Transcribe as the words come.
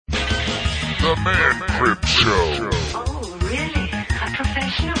The Man Crib Show. Oh, really? A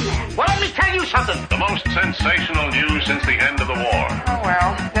professional man. Well, let me tell you something. The most sensational news since the end of the war. Oh,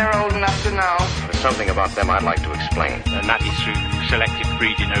 well, they're old enough to know. There's something about them I'd like to explain. And that is through selective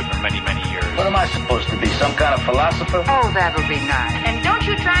breeding over many, many years. What am I supposed to be, some kind of philosopher? Oh, that'll be nice. And don't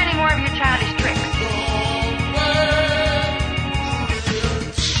you try any more of your childish tricks.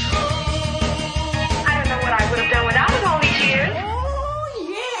 I don't know what I would have done without it all these years.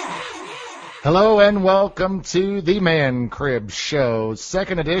 Hello and welcome to the Man Crib Show,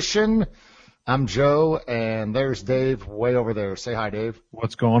 second edition. I'm Joe, and there's Dave way over there. Say hi, Dave.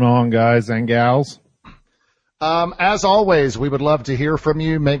 What's going on, guys and gals? As always, we would love to hear from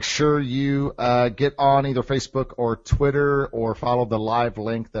you. Make sure you get on either Facebook or Twitter or follow the live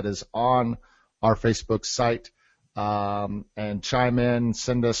link that is on our Facebook site and chime in,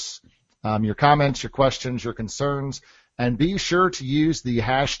 send us your comments, your questions, your concerns. And be sure to use the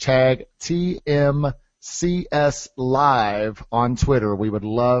hashtag TMCSLive on Twitter. We would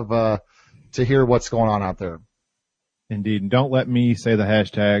love to hear what's going on out there. Indeed. And don't let me say the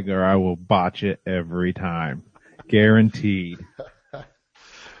hashtag or I will botch it every time. Guaranteed.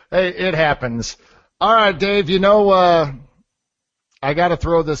 Hey, it happens. All right, Dave, I got to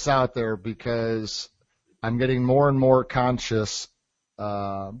throw this out there because I'm getting more and more conscious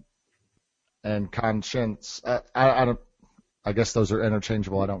and conscience. I guess those are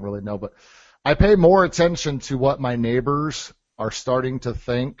interchangeable. I don't really know, but I pay more attention to what my neighbors are starting to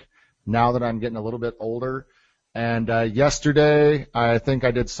think now that I'm getting a little bit older. And yesterday, I think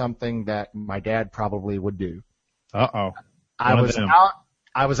I did something that my dad probably would do. Uh-oh. I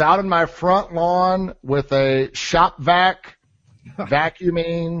was out in my front lawn with a shop vac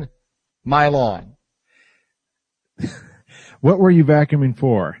vacuuming my lawn. What were you vacuuming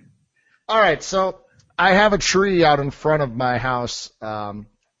for? All right, so I have a tree out in front of my house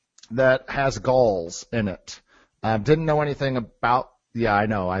that has galls in it. Didn't know anything about. Yeah, I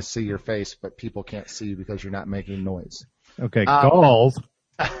know. I see your face, but people can't see you because you're not making noise. Okay, galls.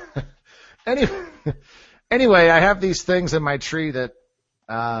 Anyway, I have these things in my tree that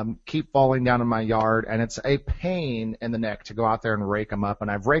keep falling down in my yard, and it's a pain in the neck to go out there and rake them up. And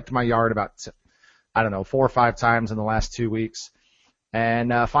I've raked my yard about, 4 or 5 times in the last 2 weeks.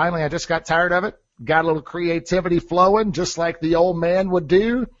 And finally, I just got tired of it. Got a little creativity flowing, just like the old man would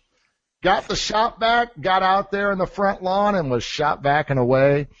do. Got the shop vac, got out there in the front lawn, and was shop vacking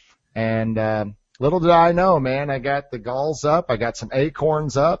away. And little did I know, man, I got the galls up. I got some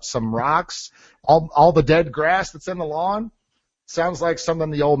acorns up, some rocks, all the dead grass that's in the lawn. Sounds like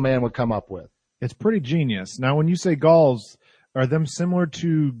something the old man would come up with. It's pretty genius. Now, when you say galls, are them similar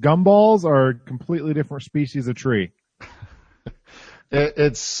to gumballs or completely different species of tree?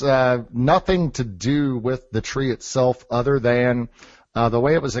 It's nothing to do with the tree itself other than the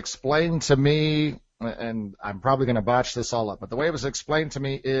way it was explained to me, and I'm probably going to botch this all up, but the way it was explained to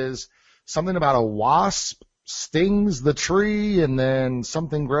me is something about a wasp stings the tree and then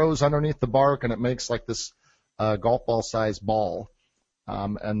something grows underneath the bark and it makes like this golf ball sized ball.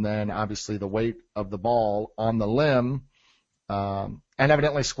 And then obviously the weight of the ball on the limb, and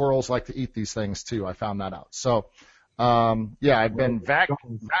evidently squirrels like to eat these things too. I found that out. So, I've been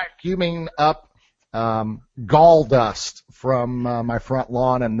vacuuming up gall dust from my front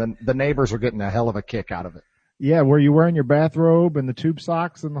lawn, and the neighbors are getting a hell of a kick out of it. Yeah, were you wearing your bathrobe and the tube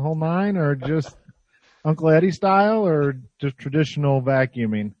socks and the whole nine, or just Uncle Eddie style, or just traditional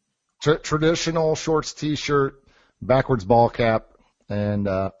vacuuming? Traditional shorts, T-shirt, backwards ball cap, and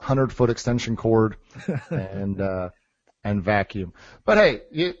 100-foot extension cord, and vacuum. But hey,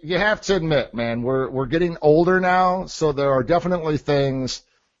 you have to admit, man, we're getting older now, so there are definitely things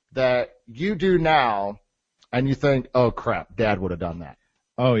that you do now, and you think, oh crap, Dad would have done that.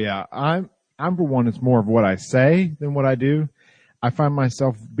 Oh yeah, I'm for one, it's more of what I say than what I do. I find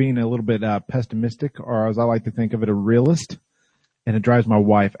myself being a little bit pessimistic, or as I like to think of it, a realist, and it drives my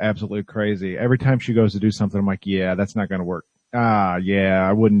wife absolutely crazy. Every time she goes to do something, I'm like, yeah, that's not going to work. Yeah,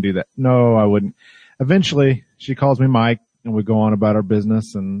 I wouldn't do that. No, I wouldn't. Eventually, she calls me Mike, and we go on about our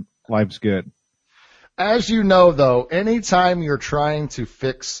business, and life's good. As you know, though, anytime you're trying to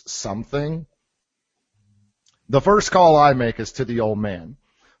fix something, the first call I make is to the old man.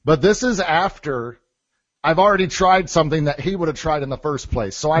 But this is after I've already tried something that he would have tried in the first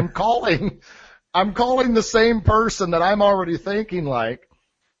place. So I'm calling the same person that I'm already thinking like,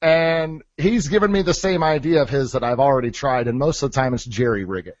 and he's given me the same idea of his that I've already tried, and most of the time it's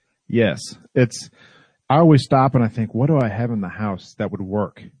jerry-rig it. Yes. I always stop and I think, what do I have in the house that would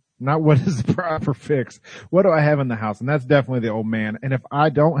work? Not what is the proper fix. What do I have in the house? And that's definitely the old man. And if I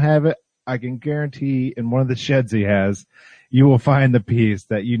don't have it, I can guarantee in one of the sheds he has, you will find the piece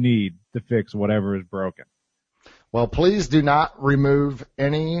that you need to fix whatever is broken. Well, please do not remove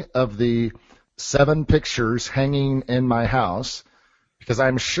any of the 7 pictures hanging in my house, because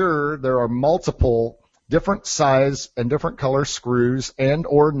I'm sure there are multiple different size and different color screws and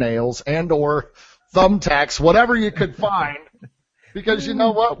or nails and or thumbtacks, whatever you could find, because you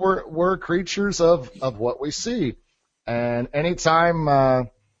know what? We're creatures of what we see. And anytime,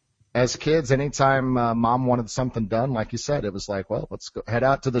 as kids, anytime mom wanted something done, like you said, it was like, well, let's go head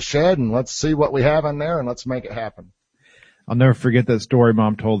out to the shed and let's see what we have in there and let's make it happen. I'll never forget that story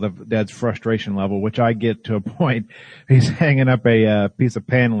Mom told of Dad's frustration level, which I get to a point. He's hanging up a piece of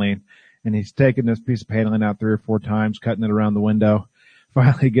paneling, and he's taking this piece of paneling out 3 or 4 times, cutting it around the window.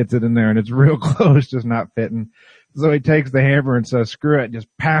 Finally gets it in there, and it's real close, just not fitting. So he takes the hammer and says, screw it, just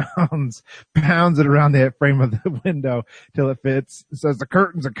pounds it around the frame of the window till it fits. Says the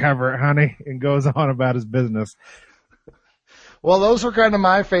curtains will cover it, honey, and goes on about his business. Well, those were kind of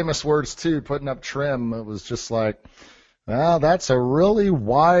my famous words, too, putting up trim. It was just like, well, that's a really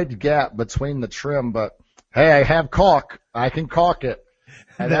wide gap between the trim, but hey, I have caulk. I can caulk it.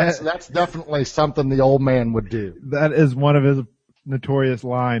 And that's definitely something the old man would do. That is one of his notorious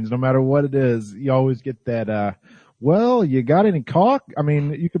lines. No matter what it is, you always get that, well, you got any caulk? I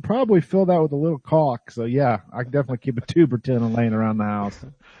mean, you could probably fill that with a little caulk. So yeah, I can definitely keep a tube or 10 laying around the house.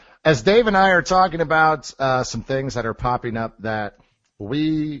 As Dave and I are talking about some things that are popping up that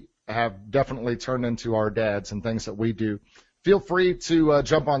we have definitely turned into our dads and things that we do, feel free to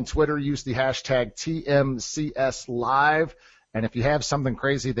jump on Twitter, use the hashtag TMCSLive. And if you have something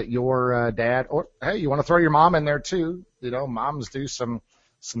crazy that your dad, or hey, you want to throw your mom in there too, you know, moms do some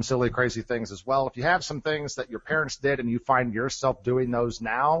silly, crazy things as well. If you have some things that your parents did and you find yourself doing those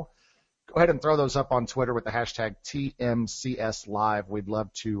now, go ahead and throw those up on Twitter with the hashtag TMCSLive. We'd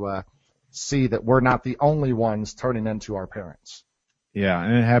love to see that we're not the only ones turning into our parents. Yeah,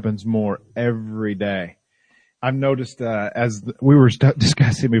 and it happens more every day. I've noticed, as we were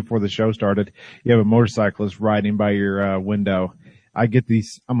discussing before the show started, you have a motorcyclist riding by your window. I get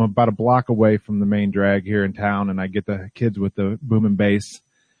these, I'm about a block away from the main drag here in town, and I get the kids with the boom and bass,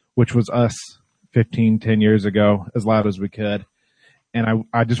 which was us 10 years ago, as loud as we could. And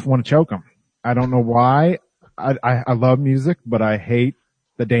I just want to choke them. I don't know why. I love music, but I hate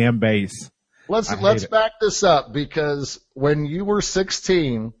the damn bass. Let's back this up, because when you were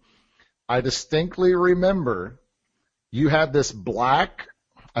 16, I distinctly remember you had this black,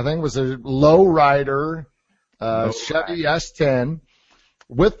 I think it was a lowrider, Chevy S10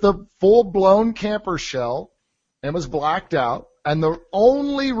 with the full-blown camper shell, and was blacked out. And the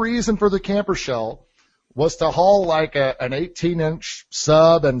only reason for the camper shell was to haul like an 18-inch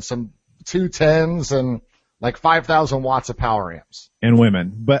sub and some 210s and like 5,000 watts of power amps. And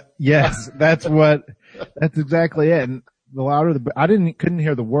women. But yes, that's exactly it. And the louder I couldn't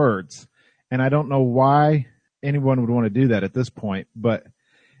hear the words. And I don't know why anyone would want to do that at this point, but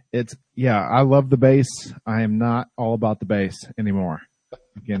I love the bass. I am not all about the bass anymore.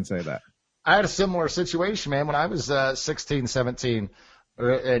 You can say that. I had a similar situation, man, when I was 16, 17,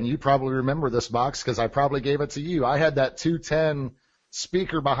 and you probably remember this box because I probably gave it to you. I had that 210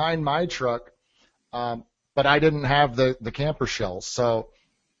 speaker behind my truck, but I didn't have the camper shell, so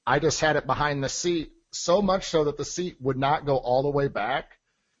I just had it behind the seat, so much so that the seat would not go all the way back.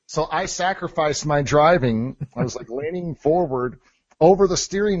 So I sacrificed my driving. I was like leaning forward over the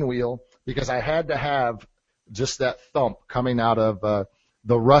steering wheel because I had to have just that thump coming out of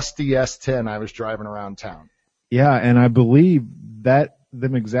the rusty S10 I was driving around town. Yeah, and I believe that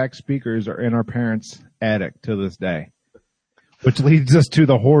them exact speakers are in our parents' attic to this day, which leads us to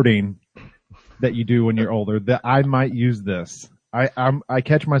the hoarding that you do when you're older. That I might use this. I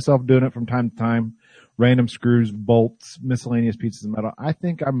catch myself doing it from time to time. Random screws, bolts, miscellaneous pieces of metal. I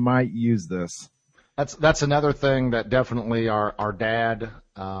think I might use this. That's another thing that definitely our dad,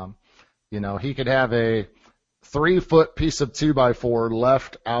 he could have a 3-foot piece of 2x4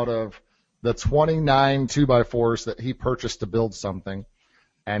 left out of the 29 2x4s that he purchased to build something,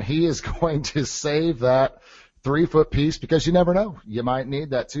 and he is going to save that 3-foot piece because you never know. You might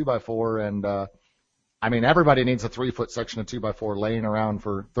need that 2x4, and everybody needs a 3-foot section of 2x4 laying around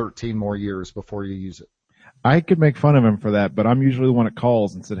for 13 more years before you use it. I could make fun of him for that, but I'm usually the one that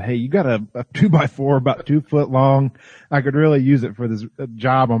calls and said, hey, you got a 2x4 about 2 foot long. I could really use it for this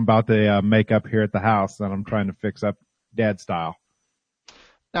job I'm about to make up here at the house that I'm trying to fix up dad style.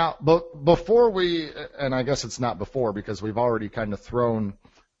 Now, but before and I guess it's not before because we've already kind of thrown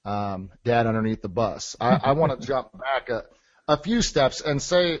dad underneath the bus, I want to jump back a few steps and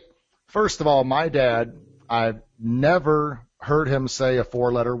say, first of all, my dad, I've never heard him say a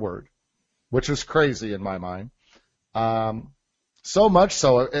 4-letter word, which is crazy in my mind. So much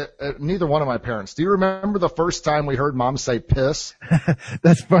so, neither one of my parents. Do you remember the first time we heard Mom say piss?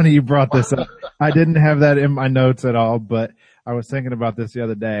 That's funny you brought this up. I didn't have that in my notes at all, but I was thinking about this the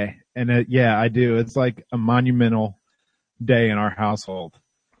other day. And yeah, I do. It's like a monumental day in our household.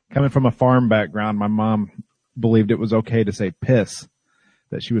 Coming from a farm background, my mom believed it was okay to say piss,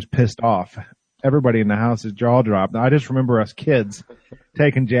 that she was pissed off. Everybody in the house's jaw dropped. Now, I just remember us kids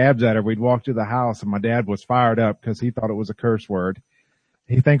taking jabs at her. We'd walk to the house and my dad was fired up because he thought it was a curse word.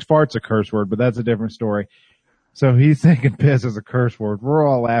 He thinks fart's a curse word, but that's a different story. So he's thinking piss is a curse word. We're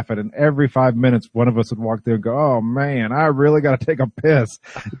all laughing, and every 5 minutes one of us would walk there and go, oh man, I really got to take a piss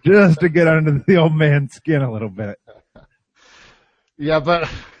just to get under the old man's skin a little bit. Yeah, but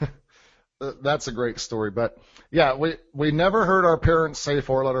that's a great story. But yeah, we never heard our parents say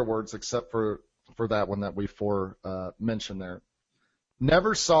 4-letter words except for that one that we mentioned there.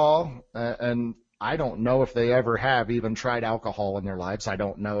 Never saw, and I don't know if they ever have even tried alcohol in their lives. I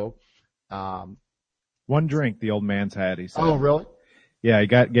don't know. One drink the old man's had, he said. Oh, really? Yeah, he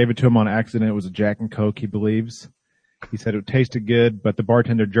gave it to him on accident. It was a Jack and Coke, he believes. He said it tasted good, but the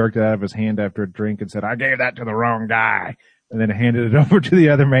bartender jerked it out of his hand after a drink and said, I gave that to the wrong guy. And then handed it over to the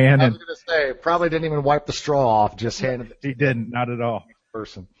other man. I was going to say, probably didn't even wipe the straw off, just handed it. He didn't, not at all.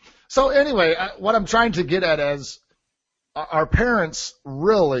 Person. So anyway, what I'm trying to get at is our parents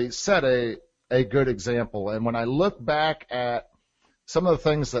really set a good example. And when I look back at some of the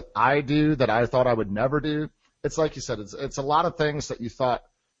things that I do that I thought I would never do, it's like you said, it's a lot of things that you thought,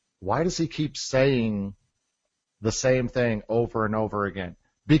 why does he keep saying the same thing over and over again?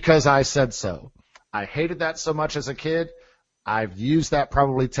 Because I said so. I hated that so much as a kid. I've used that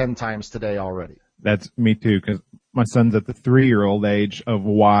probably 10 times today already. That's me too, because my son's at the 3-year-old age of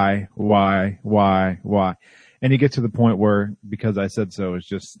why. And he gets to the point where, because I said so, is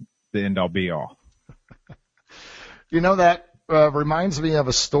just the end all be all. You know, that reminds me of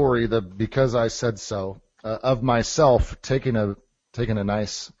a story, because I said so, of myself taking a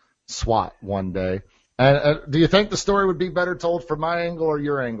nice swat one day. And do you think the story would be better told from my angle or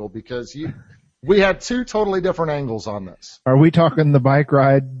your angle? Because we had two totally different angles on this. Are we talking the bike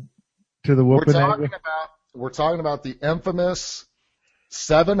ride to the whooping angle? We're talking about the infamous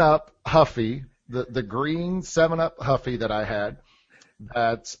 7-Up Huffy, the green 7-Up Huffy that I had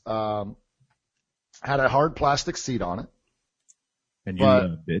that had a hard plastic seat on it. And you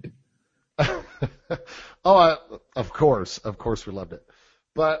loved it. Of course we loved it.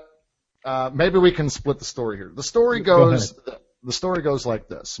 But maybe we can split the story here. The story goes like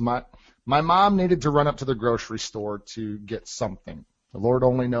this. My mom needed to run up to the grocery store to get something. The Lord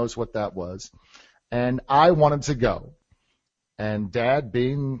only knows what that was. And I wanted to go. And Dad,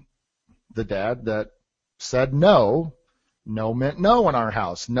 being the dad that said no meant no in our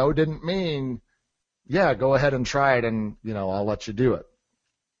house. No didn't mean, yeah, go ahead and try it and, I'll let you do it.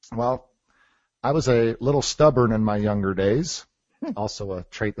 Well, I was a little stubborn in my younger days. Also a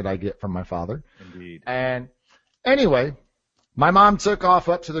trait that I get from my father. Indeed. And anyway, my mom took off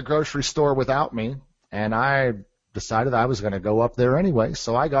up to the grocery store without me, and I decided I was going to go up there anyway.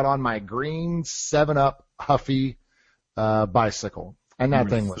 So I got on my green 7-Up Huffy bicycle, and that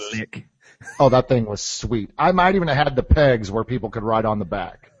thing was slick. Oh, that thing was sweet. I might even have had the pegs where people could ride on the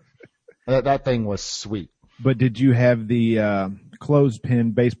back. That thing was sweet. But did you have the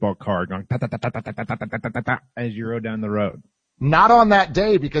clothespin baseball card going as you rode down the road? Not on that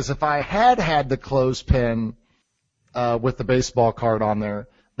day, because if I had the clothespin with the baseball card on there,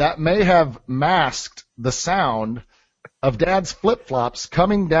 that may have masked the sound of Dad's flip-flops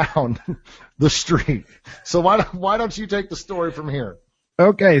coming down the street. So why don't you take the story from here?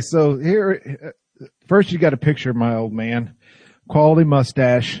 Okay, so here, first you got a picture of my old man, quality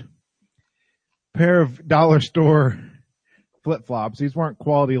mustache, pair of dollar store flip-flops. These weren't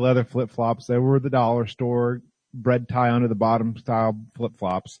quality leather flip-flops. They were the dollar store bread tie under the bottom style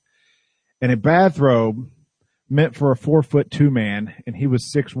flip-flops, and a bathrobe meant for a 4'2" man, and he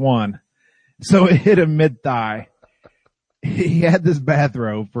was 6'1", so it hit him mid-thigh. He had this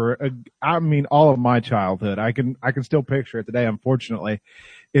bathrobe for all of my childhood. I can still picture it today. Unfortunately,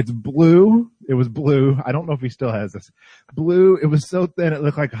 it's blue. It was blue. I don't know if he still has this blue. It was so thin it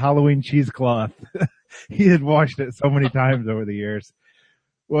looked like Halloween cheesecloth. He had washed it so many times over the years.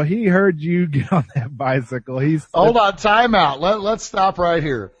 Well, he heard you get on that bicycle. Hold on, time out. Let's stop right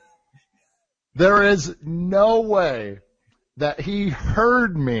here. There is no way that he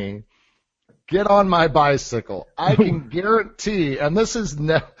heard me get on my bicycle. I can guarantee, and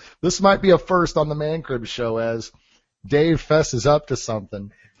this might be a first on the Man Crib show as Dave fesses up to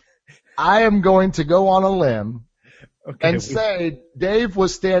something. I am going to go on a limb and say Dave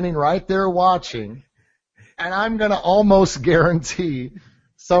was standing right there watching And I'm going to almost guarantee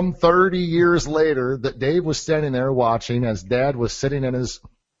some 30 years later that Dave was standing there watching as Dad was sitting in his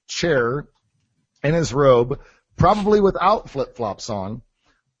chair in his robe, probably without flip-flops on.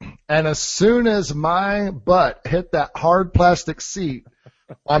 And as soon as my butt hit that hard plastic seat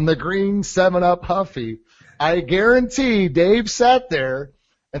on the green 7-Up Huffy, I guarantee Dave sat there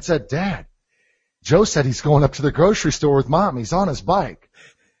and said, Dad, Joe said he's going up to the grocery store with Mom. He's on his bike.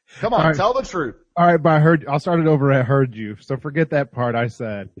 Come on, tell the truth. All right, but I'll start it over. I heard you. So forget that part I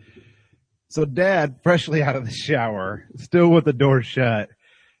said. So Dad, freshly out of the shower, still with the door shut,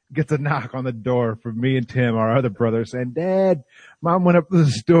 gets a knock on the door from me and Tim, our other brother, saying, Dad, Mom went up to the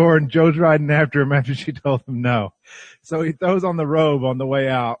store and Joe's riding after him after she told him no. So he throws on the robe on the way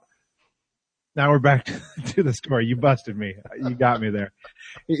out. Now we're back to the story. You busted me. You got me there.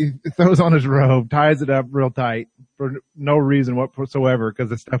 He throws on his robe, ties it up real tight for no reason whatsoever because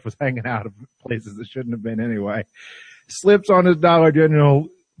the stuff was hanging out of places it shouldn't have been anyway. Slips on his Dollar General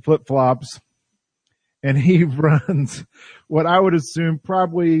flip-flops, and he runs what I would assume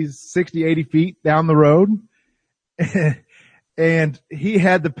probably 60, 80 feet down the road. And he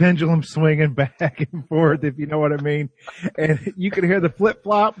had the pendulum swinging back and forth, if you know what I mean. And you could hear the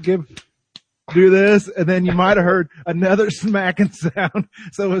flip-flop do this, and then you might have heard another smacking sound.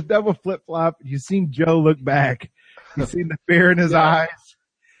 So it was double flip-flop. You seen Joe look back. You seen the fear in his eyes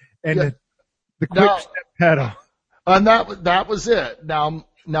and the quick step pedal. And that was it. Now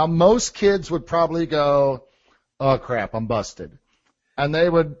most kids would probably go, oh crap, I'm busted. And they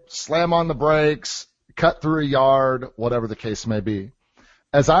would slam on the brakes, cut through a yard, whatever the case may be.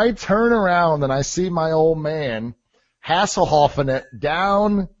 As I turn around and I see my old man Hasselhoffing it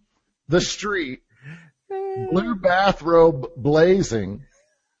down the street, blue bathrobe blazing.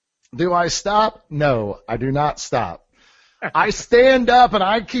 Do I stop? No, I do not stop. I stand up and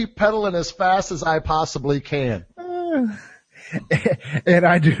I keep pedaling as fast as I possibly can. And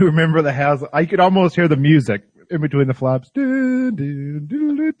I do remember the house. I could almost hear the music in between the flops.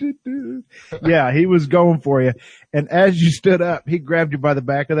 Yeah, he was going for you. And as you stood up, he grabbed you by the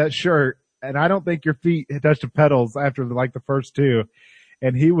back of that shirt. And I don't think your feet had touched the pedals after like the first two.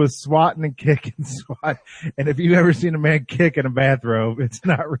 And he was swatting and kicking, And if you've ever seen a man kick in a bathrobe, it's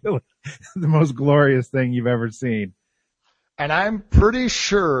not really the most glorious thing you've ever seen. And I'm pretty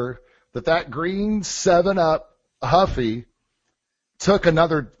sure that green 7-Up Huffy took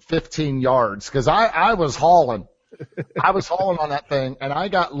another 15 yards because I was hauling. I was hauling on that thing, and I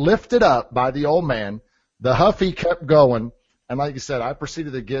got lifted up by the old man. The Huffy kept going, and like you said, I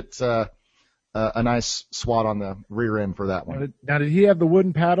proceeded to get a nice swat on the rear end for that one. Now, did he have the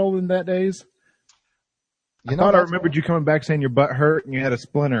wooden paddle in that days? I thought I remembered you coming back saying your butt hurt and you had a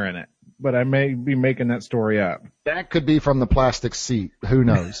splinter in it, but I may be making that story up. That could be from the plastic seat. Who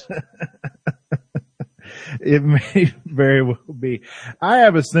knows? It may very well be. I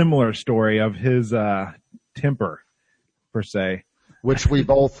have a similar story of his temper, per se. Which we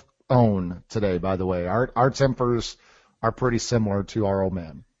both own today, by the way. Our tempers are pretty similar to our old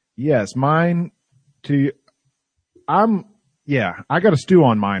man. Yes, mine I got a stew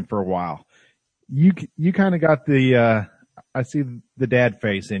on mine for a while. You kind of got I see the dad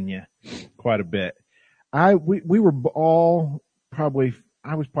face in you quite a bit. We were all probably,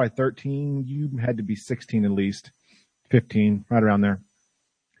 I was probably 13. You had to be 16 at least, 15, right around there.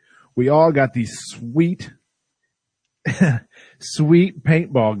 We all got these sweet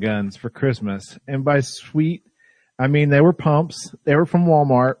paintball guns for Christmas. And by sweet, I mean, they were pumps. They were from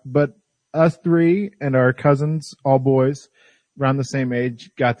Walmart, but us three and our cousins, all boys, around the same age,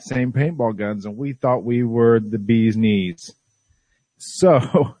 got the same paintball guns, and we thought we were the bee's knees.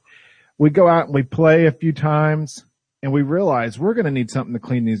 So we go out and we play a few times, and we realize we're going to need something to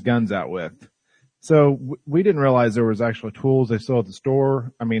clean these guns out with. So we didn't realize there was actual tools they sold at the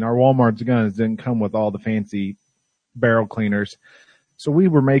store. I mean, our Walmart's guns didn't come with all the fancy barrel cleaners. So we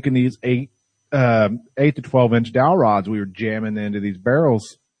were making these 8 to 12 inch dowel rods. We were jamming into these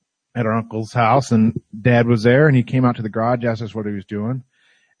barrels at our uncle's house, and Dad was there, and he came out to the garage, asked us what he was doing.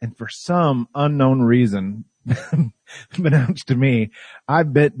 And for some unknown reason, unbeknownst to me, I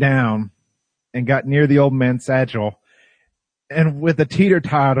bit down and got near the old man's satchel. And with a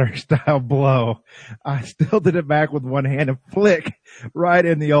teeter-totter style blow, I stilted it back with one hand and flick right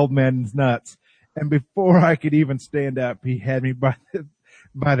in the old man's nuts. And before I could even stand up, he had me by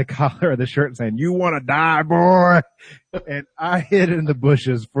the collar of the shirt saying, "You want to die, boy?" And I hid in the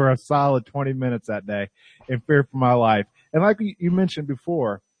bushes for a solid 20 minutes that day in fear for my life. And like you mentioned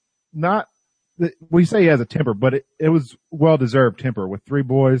before, we say he has a temper, but it was well-deserved temper. With 3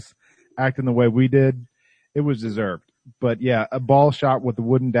 boys acting the way we did, it was deserved. But yeah, a ball shot with a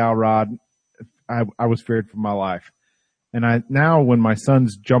wooden dowel rod, I was feared for my life. And now when my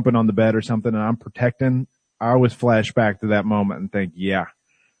son's jumping on the bed or something and I'm protecting, I always flash back to that moment and think, yeah,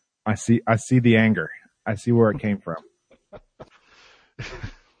 I see the anger. I see where it came from.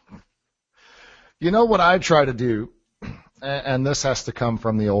 You know what I try to do, and this has to come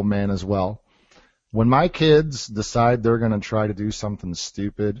from the old man as well. When my kids decide they're going to try to do something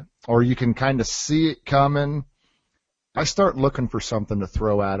stupid, or you can kind of see it coming, I start looking for something to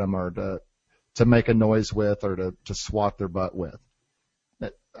throw at them or to make a noise with or to swat their butt with.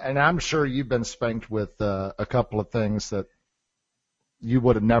 And I'm sure you've been spanked with a couple of things that you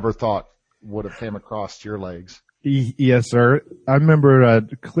would have never thought would have came across your legs. Yes, sir. I remember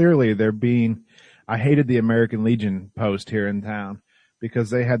clearly there being, I hated the American Legion post here in town because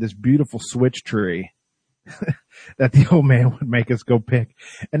they had this beautiful switch tree that the old man would make us go pick.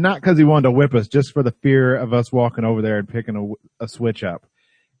 And not because he wanted to whip us, just for the fear of us walking over there and picking a switch up.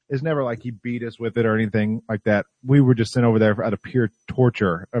 It's never like he beat us with it or anything like that. We were just sent over there out of pure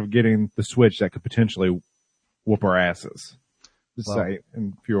torture of getting the switch that could potentially whoop our asses. To say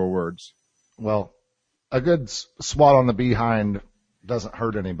in fewer words. Well, a good swat on the behind doesn't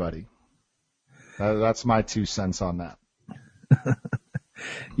hurt anybody. That's my 2 cents on that.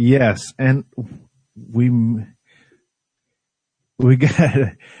 Yes, and we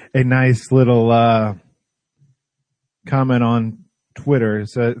got a nice little comment on Twitter.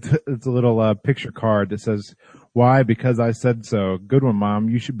 So it's a little picture card that says, "Why? Because I said so." Good one, Mom.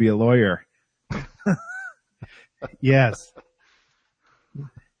 You should be a lawyer. Yes.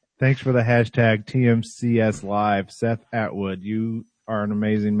 Thanks for the hashtag TMCS Live. Seth Atwood, you are an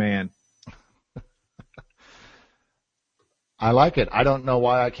amazing man. I like it. I don't know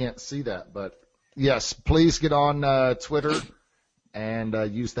why I can't see that, but yes, please get on Twitter and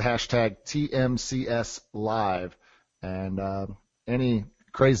use the hashtag TMCS Live. And any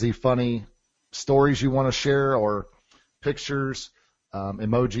crazy, funny stories you want to share or pictures,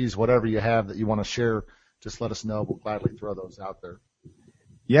 emojis, whatever you have that you want to share, just let us know. We'll gladly throw those out there.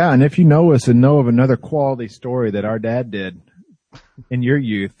 Yeah, and if you know us and know of another quality story that our dad did in your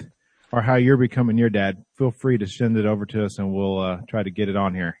youth or how you're becoming your dad, feel free to send it over to us and we'll try to get it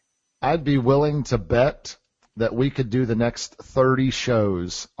on here. I'd be willing to bet that we could do the next 30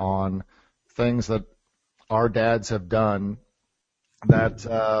 shows on things that our dads have done that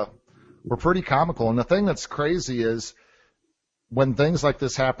were pretty comical. And the thing that's crazy is when things like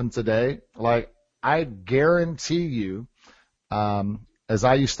this happen today, like I guarantee you, as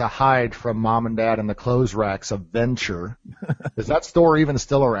I used to hide from Mom and Dad in the clothes racks of Venture. Is that store even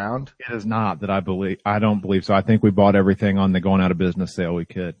still around? It is not that I believe. I don't believe so. I think we bought everything on the going out of business sale we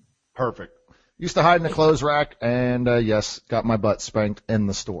could. Perfect. Used to hide in the clothes rack and, yes, got my butt spanked in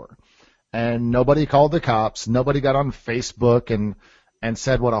the store. And nobody called the cops. Nobody got on Facebook and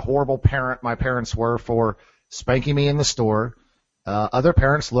said what a horrible parent my parents were for spanking me in the store. Other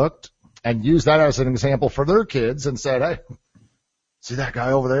parents looked and used that as an example for their kids and said, hey, see that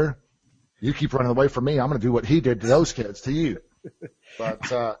guy over there? You keep running away from me. I'm going to do what he did to those kids, to you.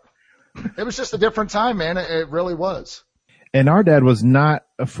 But it was just a different time, man. It really was. And our dad was not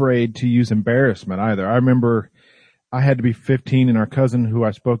afraid to use embarrassment either. I remember I had to be 15 and our cousin who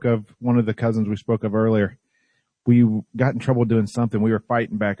I spoke of, one of the cousins we spoke of earlier, we got in trouble doing something. We were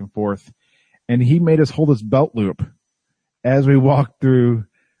fighting back and forth. And he made us hold his belt loop as we walked through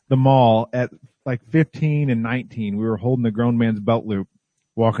the mall at like 15 and 19. We were holding the grown man's belt loop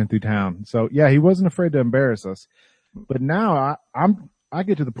walking through town. So yeah, he wasn't afraid to embarrass us. But now I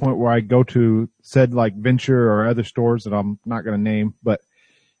get to the point where I go to said like Venture or other stores that I'm not going to name,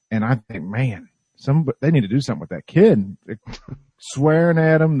 and I think, man, they need to do something with that kid. They're swearing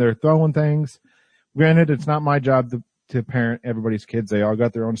at him. They're throwing things. Granted, it's not my job to parent everybody's kids. They all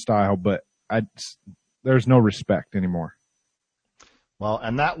got their own style, but there's no respect anymore. Well,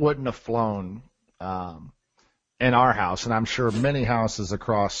 and that wouldn't have flown in our house, and I'm sure many houses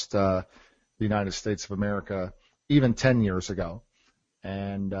across the United States of America, even 10 years ago.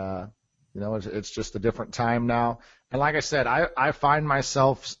 And, it's just a different time now. And like I said, I find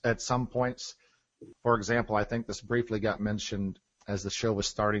myself at some points, for example, I think this briefly got mentioned as the show was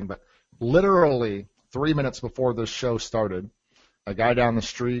starting, but literally 3 minutes before this show started, a guy down the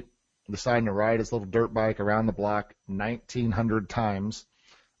street deciding to ride his little dirt bike around the block 1,900 times.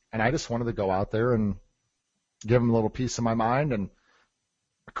 And I just wanted to go out there and give him a little piece of my mind. And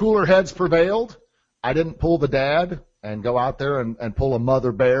cooler heads prevailed. I didn't pull the dad and go out there and pull a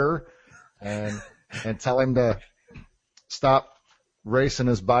mother bear and tell him to stop racing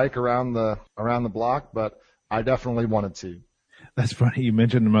his bike around the block. But I definitely wanted to. That's funny. You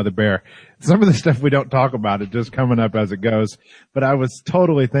mentioned the mother bear. Some of the stuff we don't talk about, it just coming up as it goes. But I was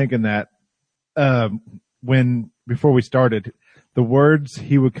totally thinking that before we started, the words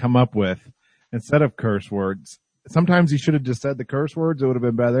he would come up with instead of curse words. Sometimes he should have just said the curse words. It would have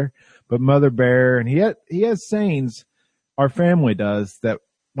been better. But Mother Bear, and he has sayings, our family does, that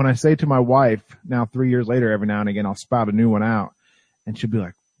when I say to my wife now 3 years later, every now and again, I'll spout a new one out and she'll be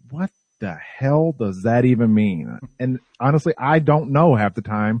like, what the hell does that even mean? And honestly, I don't know half the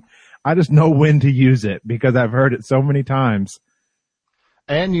time. I just know when to use it because I've heard it so many times.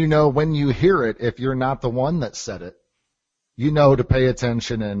 And you know when you hear it, if you're not the one that said it, you know to pay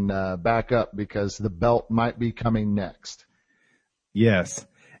attention and back up because the belt might be coming next. Yes.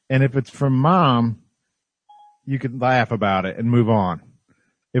 And if it's from Mom, you can laugh about it and move on.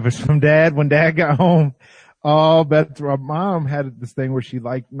 If it's from Dad, when Dad got home, oh, that's right. Mom had this thing where she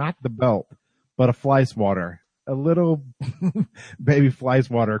liked not the belt, but a fly swatter, a little baby fly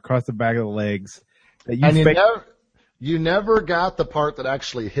swatter across the back of the legs. That you never got the part that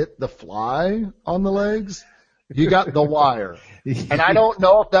actually hit the fly on the legs. You got the wire. And I don't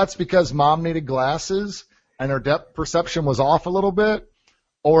know if that's because Mom needed glasses and her depth perception was off a little bit,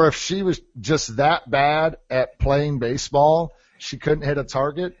 or if she was just that bad at playing baseball, she couldn't hit a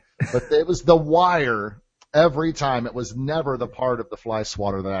target. But it was the wire every time. It was never the part of the fly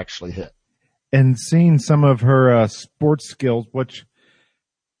swatter that actually hit. And seeing some of her sports skills, which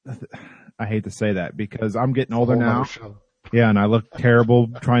I hate to say that because I'm getting older now. Yeah, and I look terrible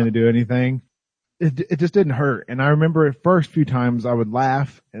trying to do anything. It just didn't hurt. And I remember the first few times I would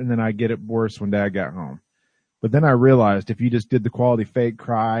laugh, and then I'd get it worse when Dad got home. But then I realized if you just did the quality fake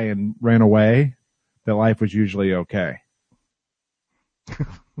cry and ran away, that life was usually okay.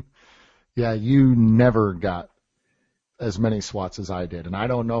 Yeah, you never got as many swats as I did. And I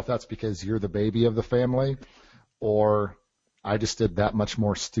don't know if that's because you're the baby of the family or I just did that much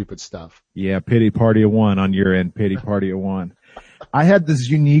more stupid stuff. Yeah, pity party of one on your end, pity party of one. I had this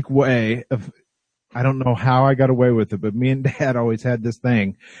unique way of, I don't know how I got away with it, but me and Dad always had this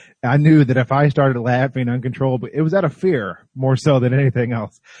thing. I knew that if I started laughing uncontrollably, it was out of fear more so than anything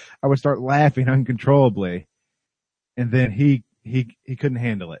else. I would start laughing uncontrollably, and then he couldn't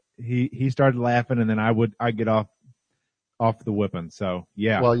handle it. He started laughing, and then I'd get off the whipping. So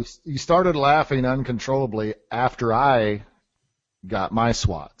yeah. Well, you started laughing uncontrollably after I got my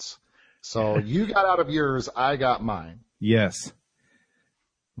swats. So you got out of yours, I got mine. Yes.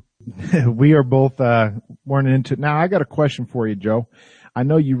 We are both running into. Now, I got a question for you, Joe. I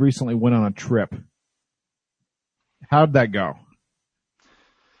know you recently went on a trip. How'd that go?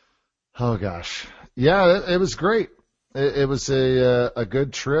 Oh gosh, yeah, it was great. It was a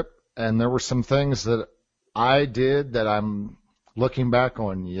good trip, and there were some things that I did that I'm looking back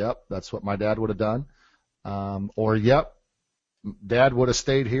on. Yep, that's what my dad would have done. Or yep, Dad would have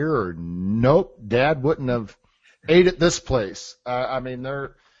stayed here. Or nope, Dad wouldn't have ate at this place. I mean,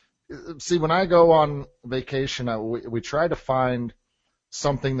 see, when I go on vacation, we try to find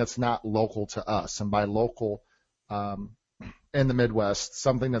something that's not local to us. And by local, in the Midwest,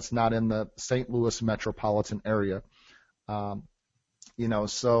 something that's not in the St. Louis metropolitan area.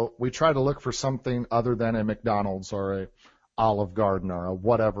 So we try to look for something other than a McDonald's or a Olive Garden or a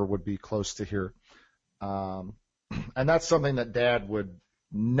whatever would be close to here. And that's something that Dad would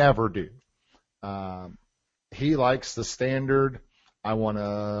never do. He likes the standard, I want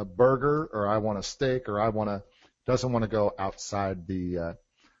a burger or I want a steak or doesn't want to go outside the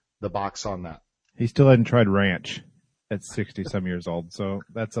box on that. He still hadn't tried ranch at 60 some years old. So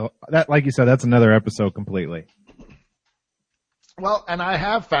that, like you said, that's another episode completely. Well, and I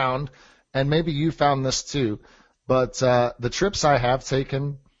have found, and maybe you found this too, but the trips I have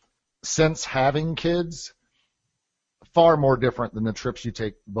taken since having kids, far more different than the trips you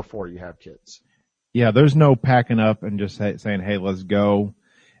take before you have kids. Yeah, there's no packing up and just saying, hey, let's go.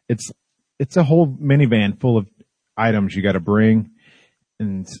 It's a whole minivan full of items you got to bring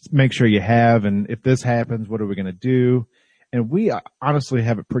and make sure you have. And if this happens, what are we going to do? And we honestly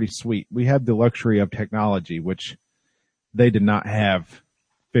have it pretty sweet. We have the luxury of technology, which they did not have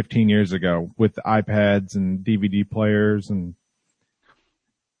 15 years ago with the iPads and DVD players and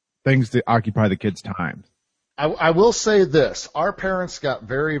things to occupy the kids' time. I will say this. Our parents got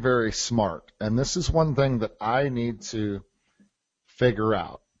very, very smart, and this is one thing that I need to figure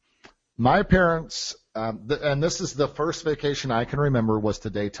out. My parents, and this is the first vacation I can remember, was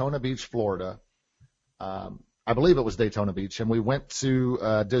to Daytona Beach, Florida. I believe it was Daytona Beach, and we went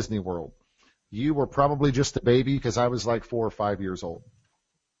to Disney World. You were probably just a baby because I was like 4 or 5 years old.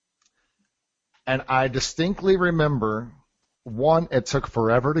 And I distinctly remember, one, it took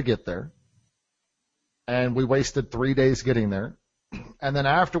forever to get there. And we wasted 3 days getting there. And then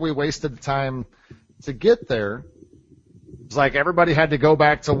after we wasted the time to get there, It's like everybody had to go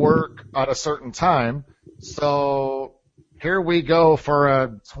back to work at a certain time. So here we go for a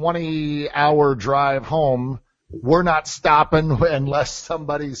 20-hour drive home. We're not stopping unless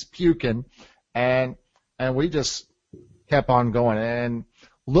somebody's puking. And we just kept on going. And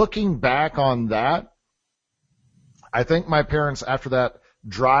looking back on that, I think my parents, after that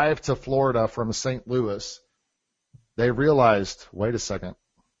drive to Florida from St. Louis, they realized, wait a second,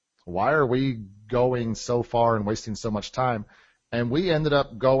 why are we going so far and wasting so much time? And we ended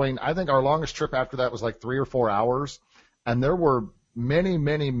up going, I think our longest trip after that was like 3 or 4 hours. And there were many,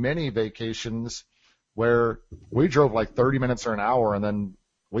 many, many vacations where we drove like 30 minutes or an hour and then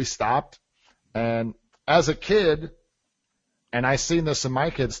we stopped. And as a kid, and I've seen this in my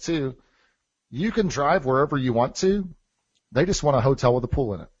kids too, you can drive wherever you want to. They just want a hotel with a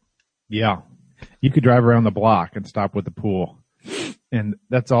pool in it. Yeah. You could drive around the block and stop with the pool. And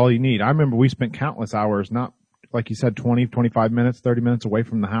that's all you need. I remember we spent countless hours, not like you said, 20, 25 minutes, 30 minutes away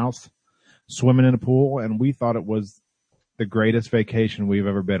from the house, swimming in a pool. And we thought it was the greatest vacation we've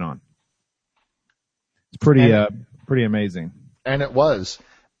ever been on. It's pretty amazing. And it was.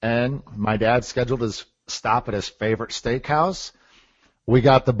 And my dad scheduled his stop at his favorite steakhouse. We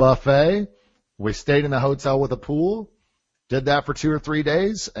got the buffet. We stayed in the hotel with a pool, did that for 2 or 3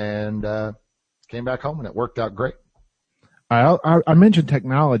 days, and came back home, and it worked out great. I mentioned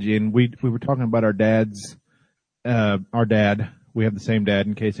technology, and we were talking about our dads. Our dad, we have the same dad,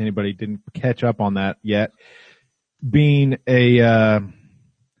 in case anybody didn't catch up on that yet, being a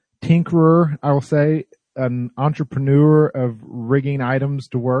tinkerer, I will say, an entrepreneur of rigging items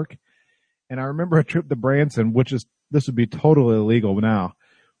to work. And I remember a trip to Branson, this would be totally illegal now,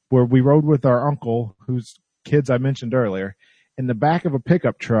 where we rode with our uncle, whose kids I mentioned earlier, in the back of a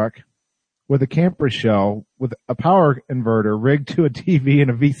pickup truck with a camper shell with a power inverter rigged to a TV and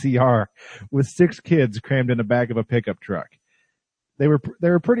a VCR with 6 kids crammed in the back of a pickup truck. They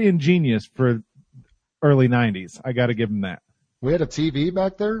were pretty ingenious for early 90s. I got to give them that. We had a TV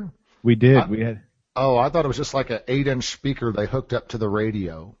back there? We did. Oh, I thought it was just like an 8-inch speaker they hooked up to the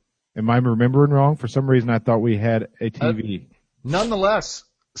radio. Am I remembering wrong? For some reason, I thought we had a TV. Nonetheless,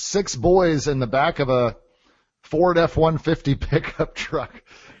 6 boys in the back of a Ford F-150 pickup truck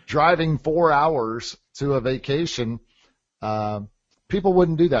driving 4 hours to a vacation. People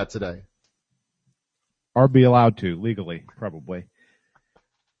wouldn't do that today. Or be allowed to, legally, probably.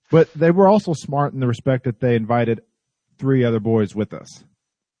 But they were also smart in the respect that they invited 3 other boys with us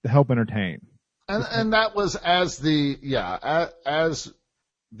to help entertain. And that was as the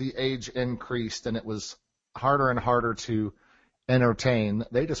age increased and it was harder and harder to entertain,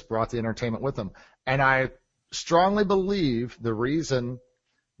 they just brought the entertainment with them. And I strongly believe the reason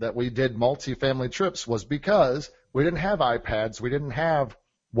that we did multi-family trips was because we didn't have iPads, we didn't have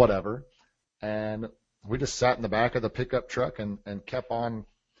whatever, and we just sat in the back of the pickup truck and kept on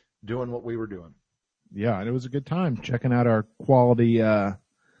doing what we were doing. Yeah, and it was a good time checking out our quality.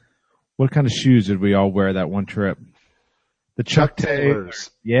 What kind of shoes did we all wear that one trip? The Chuck Taylors.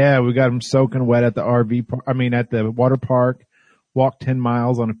 Yeah, we got them soaking wet at the at the water park. Walked 10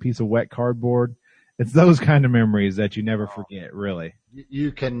 miles on a piece of wet cardboard. It's those kind of memories that you never forget, really.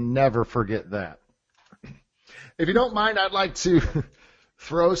 You can never forget that. If you don't mind, I'd like to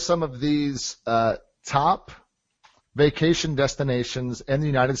throw some of these top vacation destinations in the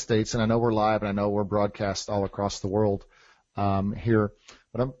United States, and I know we're live and I know we're broadcast all across the world here,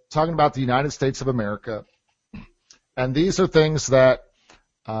 but I'm talking about the United States of America. And these are things that,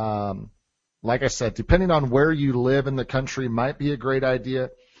 like I said, depending on where you live in the country, might be a great idea.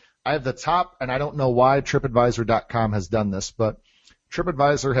 I have the top, and I don't know why TripAdvisor.com has done this, but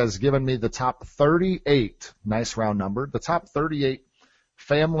TripAdvisor has given me the top 38, nice round number, the top 38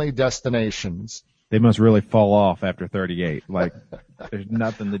 family destinations. They must really fall off after 38. Like, there's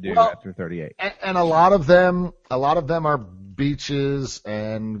nothing to do after 38. And a lot of them are beaches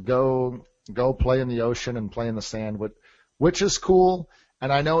and go play in the ocean and play in the sand, which is cool.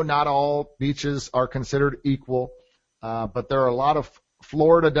 And I know not all beaches are considered equal, but there are a lot of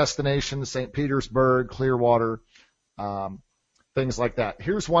Florida destinations, St. Petersburg, Clearwater, things like that.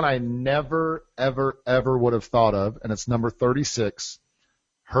 Here's one I never, ever, ever would have thought of, and it's number 36,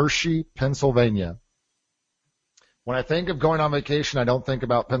 Hershey, Pennsylvania. When I think of going on vacation, I don't think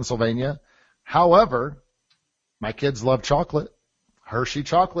about Pennsylvania. However, my kids love chocolate. Hershey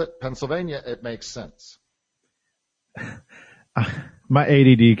chocolate, Pennsylvania, it makes sense. My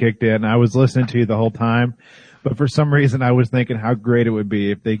ADD kicked in. I was listening to you the whole time, but for some reason I was thinking how great it would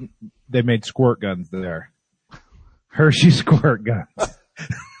be if they made squirt guns there. Hershey squirt guns.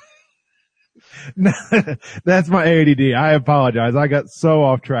 That's my ADD. I apologize. I got so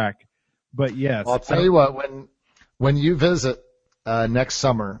off track. But yes. I'll tell you what, when you visit next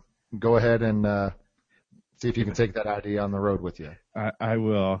summer, go ahead and see if you can take that ID on the road with you. I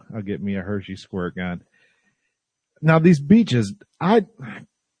will. I'll get me a Hershey squirt gun. Now these beaches, I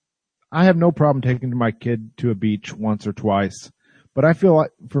have no problem taking my kid to a beach once or twice, but I feel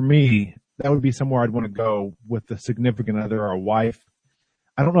like for me, that would be somewhere I'd want to go with a significant other or a wife.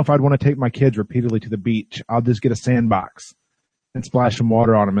 I don't know if I'd want to take my kids repeatedly to the beach. I'll just get a sandbox and splash some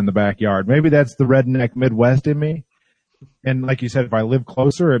water on them in the backyard. Maybe that's the redneck Midwest in me. And like you said, if I live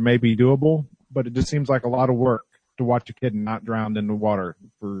closer, it may be doable, but it just seems like a lot of work to watch a kid not drowned in the water.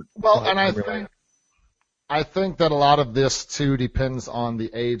 I think that a lot of this too depends on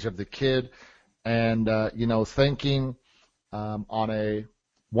the age of the kid, and thinking on a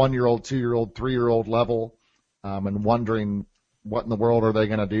 1-year-old, 2-year-old, 3-year-old level, and wondering what in the world are they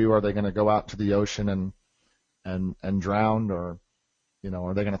going to do? Are they going to go out to the ocean and drown, or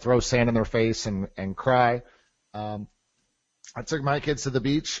are they going to throw sand in their face and cry? I took my kids to the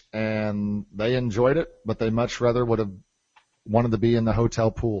beach and they enjoyed it, but they much rather would have wanted to be in the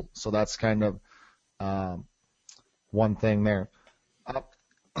hotel pool. So that's kind of one thing there.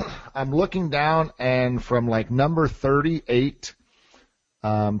 I'm looking down, and from like number 38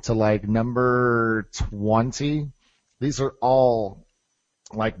 to like number 20, these are all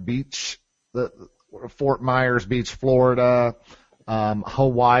like beach, Fort Myers Beach, Florida,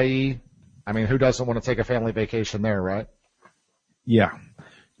 Hawaii. I mean, who doesn't want to take a family vacation there, right? Yeah.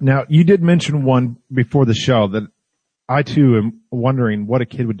 Now, you did mention one before the show that I, too, am wondering what a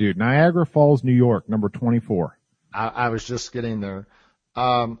kid would do. Niagara Falls, New York, number 24. I was just getting there.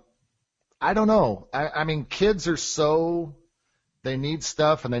 I don't know. I mean, kids are they need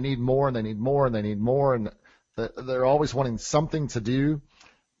stuff, and they need more, and they need more, and they need more, and they're always wanting something to do.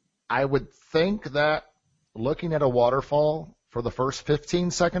 I would think that looking at a waterfall for the first 15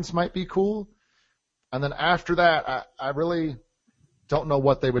 seconds might be cool. And then after that, I really don't know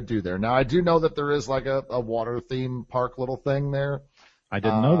what they would do there. Now, I do know that there is like a water theme park little thing there. I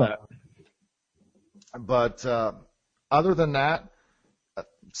didn't know that. But other than that,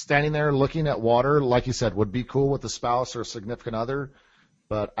 standing there looking at water, like you said, would be cool with a spouse or a significant other.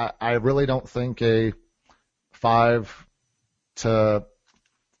 But I really don't think a 5 to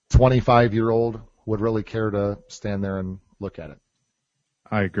 25-year-old would really care to stand there and look at it.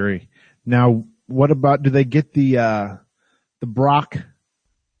 I agree. Now, what about, do they get the Brock,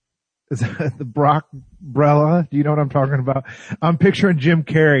 is that the Brock umbrella? Do you know what I'm talking about? I'm picturing Jim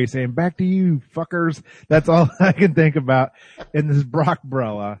Carrey saying, "Back to you, fuckers." That's all I can think about in this Brock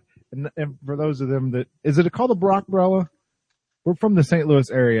umbrella. And for those of them that, is it called a Brock umbrella? We're from the St. Louis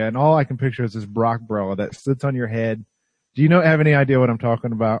area, and all I can picture is this Brock umbrella that sits on your head. Do you have any idea what I'm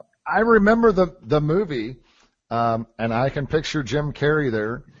talking about? I remember the movie, and I can picture Jim Carrey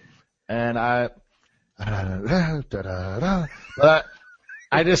there, and but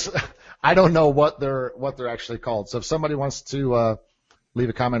I don't know what they're actually called. So if somebody wants to leave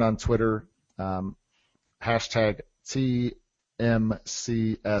a comment on Twitter, hashtag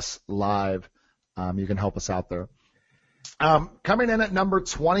TMCS Live, you can help us out there. Coming in at number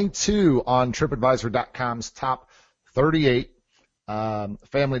 22 on TripAdvisor.com's top 38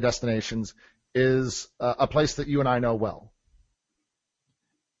 family destinations is a place that you and I know well.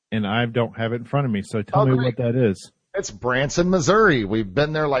 And I don't have it in front of me, so tell me what that is. It's Branson, Missouri. We've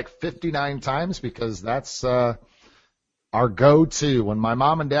been there like 59 times because that's our go-to. When my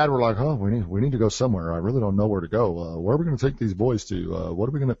mom and dad were like, "Oh, we need to go somewhere. I really don't know where to go. Where are we going to take these boys to? What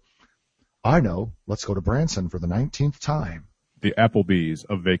are we going to?" I know. Let's go to Branson for the 19th time. The Applebee's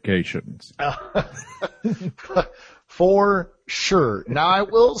of vacations. For sure. Now, I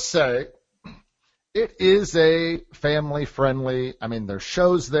will say it is a family-friendly. I mean, there's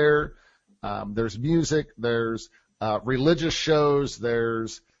shows there. There's music. There's religious shows.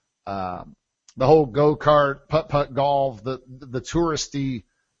 There's the whole go-kart, putt-putt golf, the touristy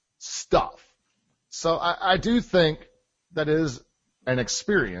stuff. So I do think that is an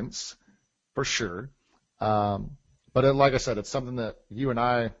experience for sure. But like I said, it's something that you and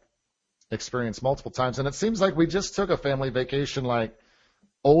I experienced multiple times. And it seems like we just took a family vacation, like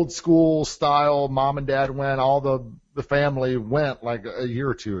old school style. Mom and dad went, all the family went like a year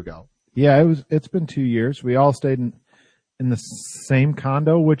or two ago. Yeah, it's been 2 years. We all stayed in the same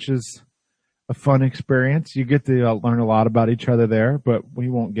condo, which is a fun experience. You get to learn a lot about each other there, but we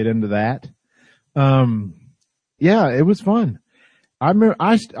won't get into that. Yeah, it was fun.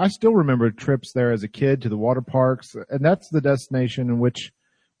 I still remember trips there as a kid to the water parks, and that's the destination in which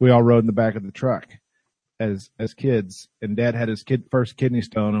we all rode in the back of the truck as kids. And Dad had his first kidney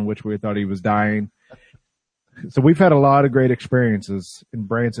stone, in which we thought he was dying. So we've had a lot of great experiences in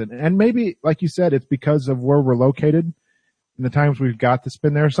Branson, and maybe, like you said, it's because of where we're located and the times we've got to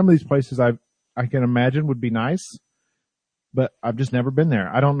spend there. Some of these places I can imagine would be nice, but I've just never been there.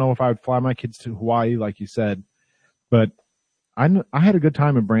 I don't know if I would fly my kids to Hawaii, like you said, but I had a good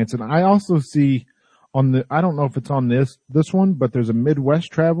time in Branson. I also see I don't know if it's on this one, but there's a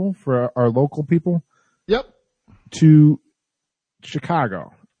Midwest travel for our local people. Yep. To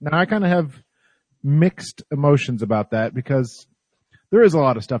Chicago. Now I kind of have mixed emotions about that because there is a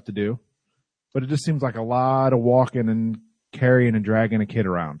lot of stuff to do, but it just seems like a lot of walking and carrying and dragging a kid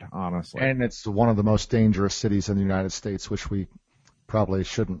around, honestly. And it's one of the most dangerous cities in the United States, which we probably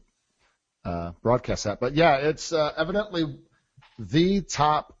shouldn't broadcast that. But yeah, it's evidently the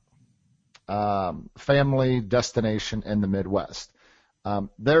top family destination in the Midwest.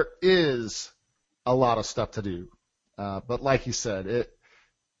 There is a lot of stuff to do, but like you said,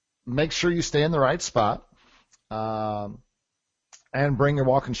 make sure you stay in the right spot, and bring your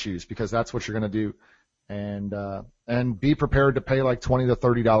walking shoes because that's what you're going to do, and be prepared to pay like $20 to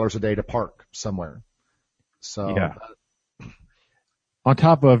 $30 a day to park somewhere. So yeah. On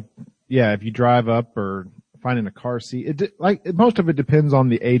top of if you drive up or finding a car seat, most of it depends on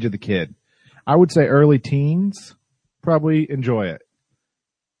the age of the kid. I would say early teens probably enjoy it.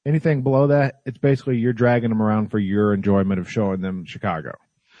 Anything below that, it's basically you're dragging them around for your enjoyment of showing them Chicago.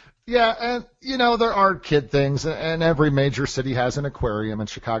 Yeah, and there are kid things, and every major city has an aquarium, and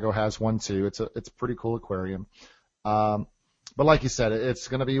Chicago has one too. It's a pretty cool aquarium. But like you said, it's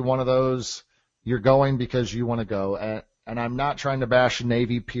going to be one of those you're going because you want to go, and I'm not trying to bash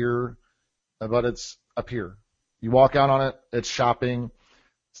Navy Pier, but it's a pier. You walk out on it, it's shopping.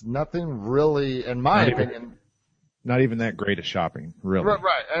 It's nothing really, in my opinion. Not even that great a shopping, really.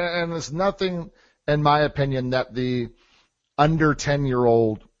 Right. And there's nothing, in my opinion, that the under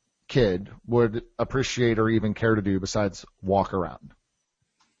 10-year-old kid would appreciate or even care to do besides walk around.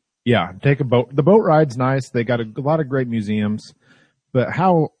 Yeah, take a boat. The boat ride's nice. They got a lot of great museums, but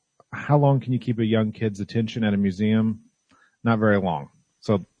how long can you keep a young kid's attention at a museum? Not very long.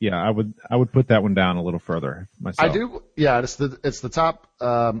 So yeah, I would put that one down a little further myself. I do. Yeah, it's the top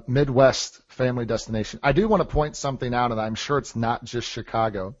Midwest family destination. I do want to point something out, and I'm sure it's not just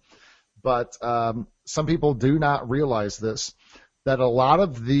Chicago, but some people do not realize this, that a lot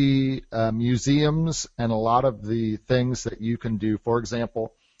of the museums and a lot of the things that you can do, for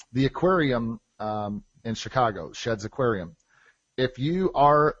example, the aquarium in Chicago, Shed's Aquarium. If you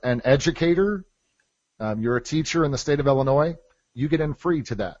are an educator, you're a teacher in the state of Illinois, you get in free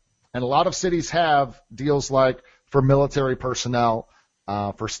to that. And a lot of cities have deals like for military personnel,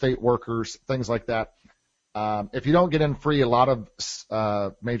 for state workers, things like that. If you don't get in free, a lot of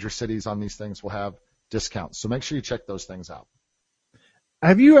major cities on these things will have discounts. So make sure you check those things out.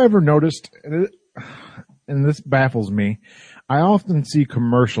 Have you ever noticed, and this baffles me, I often see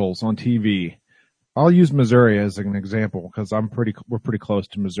commercials on TV. I'll use Missouri as an example because we're pretty close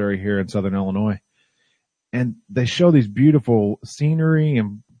to Missouri here in Southern Illinois. And they show these beautiful scenery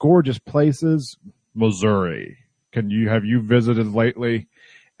and gorgeous places. Missouri. Have you visited lately?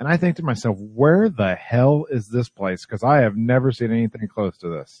 And I think to myself, where the hell is this place? Because I have never seen anything close to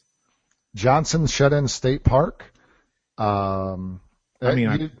this. Johnson Shut-In State Park. You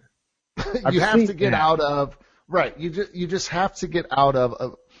have to get out of, right. You just have to get out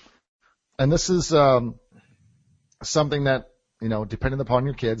of, and this is, something that, depending upon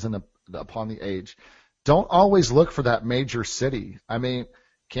your kids and upon the age, don't always look for that major city. I mean,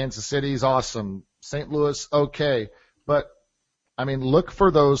 Kansas City is awesome. St. Louis, okay. But, look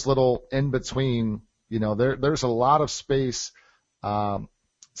for those little in between, there's a lot of space,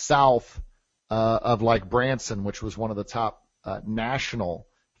 south, of like Branson, which was one of the top, national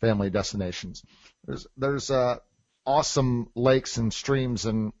family destinations. There's awesome lakes and streams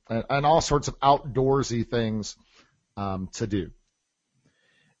and all sorts of outdoorsy things, to do.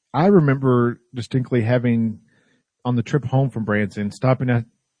 I remember distinctly having, on the trip home from Branson, stopping at,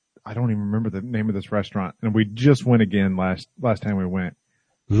 I don't even remember the name of this restaurant, and we just went again last time we went.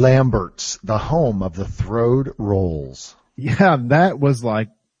 Lambert's, the home of the throwed rolls. Yeah, that was like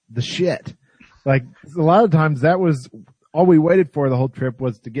the shit. Like, a lot of times that was all we waited for the whole trip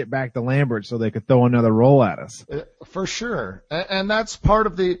was to get back to Lambert so they could throw another roll at us. For sure. And that's part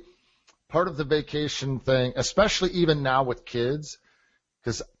of the vacation thing, especially even now with kids.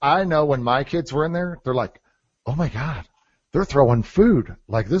 Because I know when my kids were in there, they're like, oh my God, they're throwing food.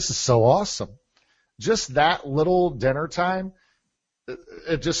 Like, this is so awesome. Just that little dinner time,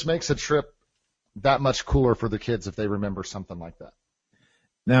 it just makes a trip that much cooler for the kids if they remember something like that.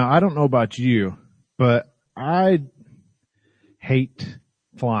 Now, I don't know about you, but I hate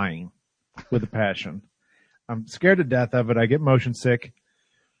flying with a passion. I'm scared to death of it. I get motion sick.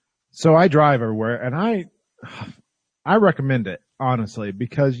 So I drive everywhere, and I recommend it, honestly,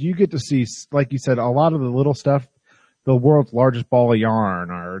 because you get to see, like you said, a lot of the little stuff, the world's largest ball of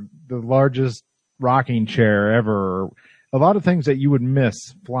yarn or the largest rocking chair ever, a lot of things that you would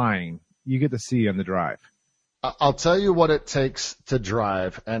miss flying, you get to see on the drive. I'll tell you what it takes to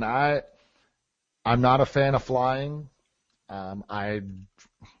drive, and I'm not a fan of flying. I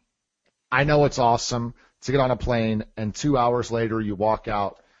know it's awesome to get on a plane and 2 hours later you walk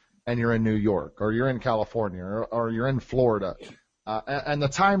out and you're in New York or you're in California or you're in Florida. And the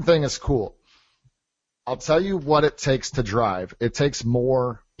time thing is cool. I'll tell you what it takes to drive. It takes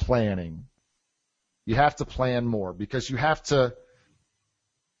more planning. You have to plan more because you have to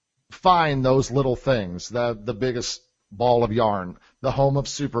find those little things, the biggest ball of yarn, the home of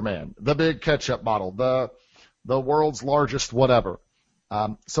Superman, the big ketchup bottle, the world's largest whatever.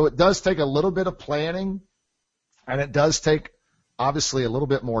 So it does take a little bit of planning, and it does take obviously a little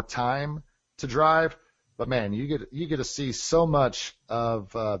bit more time to drive. But man, you get to see so much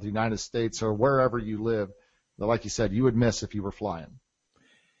of the United States or wherever you live that, like you said, you would miss if you were flying.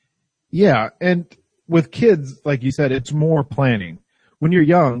 Yeah, and with kids, like you said, it's more planning. When you're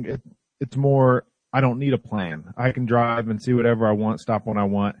young, it's more, I don't need a plan. I can drive and see whatever I want, stop when I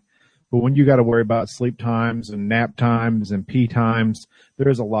want. But when you got to worry about sleep times and nap times and pee times,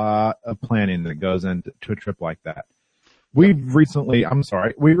 there's a lot of planning that goes into a trip like that. We recently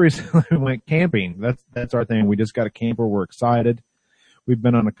went camping. That's our thing. We just got a camper. We're excited. We've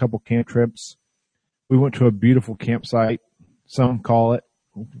been on a couple camp trips. We went to a beautiful campsite. Some call it.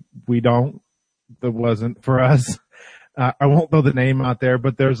 We don't. That wasn't for us. I won't throw the name out there,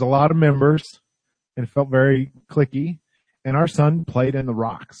 but there's a lot of members, and it felt very cliquey. And our son played in the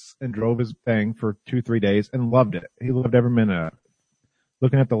rocks and drove his thing for 2-3 days and loved it. He loved every minute of it.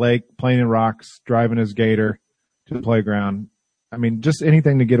 Looking at the lake, playing in rocks, driving his gator to the playground. I mean, just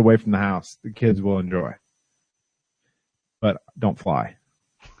anything to get away from the house, the kids will enjoy. But don't fly.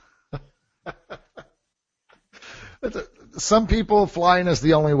 Some people, flying is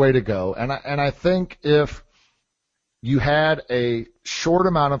the only way to go. And I think if you had a short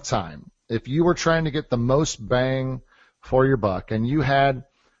amount of time, if you were trying to get the most bang for your buck and you had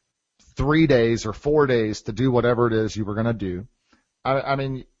 3 days or 4 days to do whatever it is you were going to do, I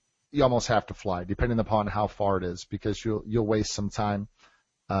mean, you almost have to fly, depending upon how far it is, because you'll waste some time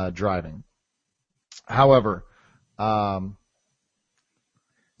driving. However,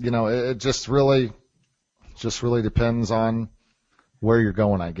 it just really depends on where you're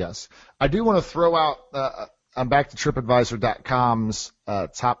going, I guess. I do want to throw out, I'm back to TripAdvisor.com's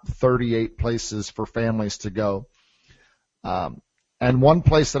top 38 places for families to go. And one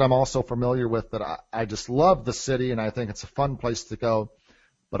place that I'm also familiar with that I just love the city and I think it's a fun place to go,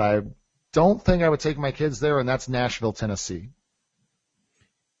 but I don't think I would take my kids there, and that's Nashville, Tennessee.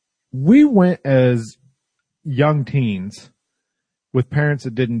 We went as young teens with parents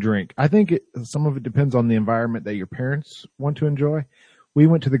that didn't drink. I think some of it depends on the environment that your parents want to enjoy. We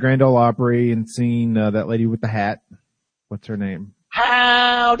went to the Grand Ole Opry and seen that lady with the hat. What's her name?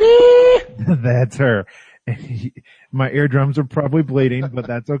 Howdy! That's her. My eardrums are probably bleeding, but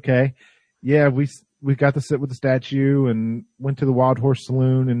that's okay. Yeah, we got to sit with the statue and went to the Wild Horse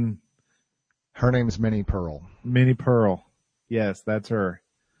Saloon, and her name's Minnie Pearl. Minnie Pearl. Yes, that's her.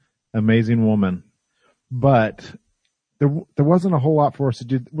 Amazing woman. But there wasn't a whole lot for us to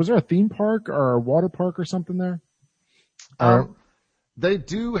do. Was there a theme park or a water park or something there? They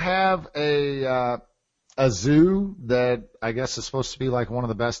do have a zoo that I guess is supposed to be like one of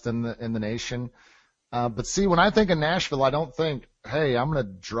the best in the nation. But see, when I think of Nashville, I don't think, hey, I'm going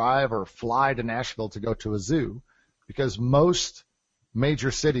to drive or fly to Nashville to go to a zoo, because most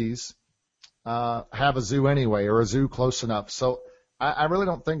major cities have a zoo anyway, or a zoo close enough. So I really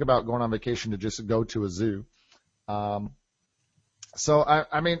don't think about going on vacation to just go to a zoo. So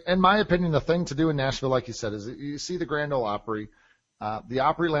I mean, in my opinion, the thing to do in Nashville, like you said, is you see the Grand Ole Opry. The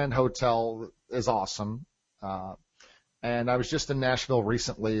Opryland Hotel is awesome. And I was just in Nashville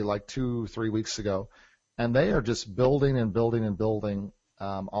recently, like 2-3 weeks ago, and they are just building and building and building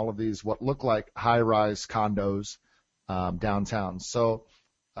all of these what look like high-rise condos downtown. So,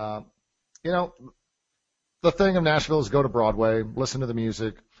 the thing of Nashville is go to Broadway, listen to the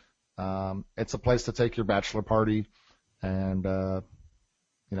music. It's a place to take your bachelor party and,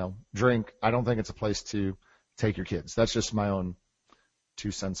 drink. I don't think it's a place to take your kids. That's just my own 2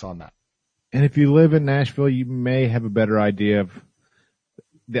 cents on that. And if you live in Nashville, you may have a better idea of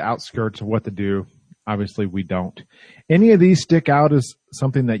the outskirts of what to do. Obviously, we don't. Any of these stick out as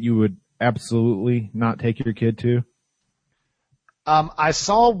something that you would absolutely not take your kid to? I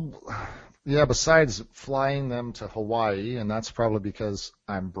saw Yeah, besides flying them to Hawaii, and that's probably because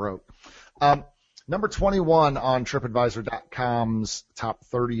I'm broke. Number 21 on TripAdvisor.com's top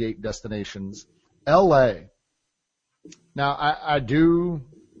 38 destinations, L.A. Now, I do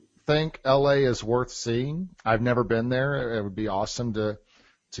think L.A. is worth seeing. I've never been there. It would be awesome to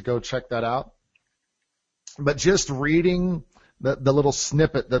go check that out. But just reading the little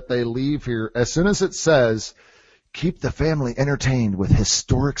snippet that they leave here, as soon as it says, keep the family entertained with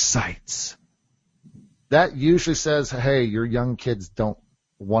historic sites, that usually says, hey, your young kids don't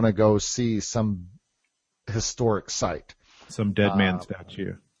want to go see some historic site. Some dead man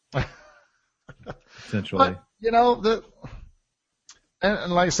statue. Essentially. But, you know,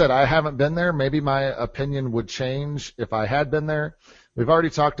 and like I said, I haven't been there. Maybe my opinion would change if I had been there. We've already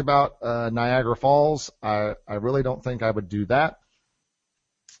talked about Niagara Falls. I really don't think I would do that.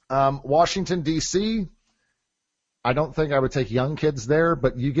 Washington, D.C., I don't think I would take young kids there,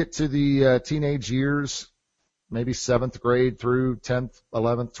 but you get to the teenage years, maybe 7th grade through 10th,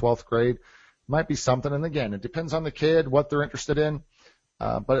 11th, 12th grade, might be something. And again, it depends on the kid, what they're interested in.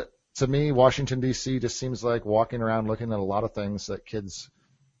 But to me, Washington, D.C. just seems like walking around looking at a lot of things that kids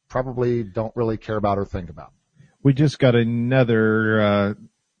probably don't really care about or think about. We just got another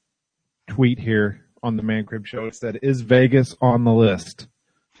tweet here on the Man Crib Show. It said, is Vegas on the list?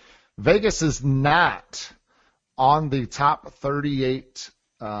 Vegas is not on the top 38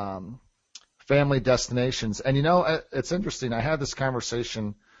 family destinations. And, you know, it's interesting. I had this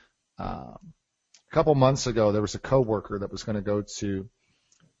conversation a couple months ago. There was a coworker that was going to go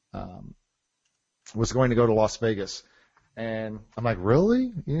to Las Vegas. And I'm like,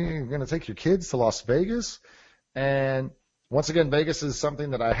 really? You're going to take your kids to Las Vegas? And once again, Vegas is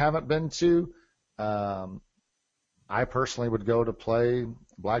something that I haven't been to. I personally would go to play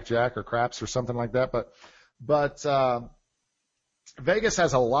blackjack or craps or something like that. But Vegas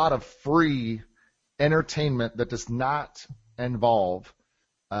has a lot of free entertainment that does not involve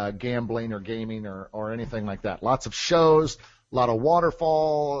gambling or gaming or anything like that. Lots of shows, a lot of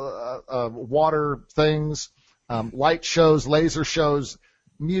waterfall, water things, light shows, laser shows,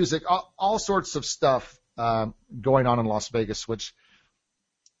 music, all sorts of stuff going on in Las Vegas, which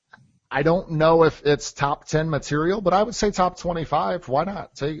I don't know if it's top 10 material, but I would say top 25. Why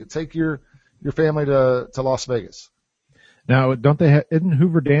not? Take your family to Las Vegas. Now, isn't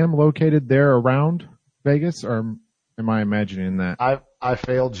Hoover Dam located there around Vegas, or am I imagining that? I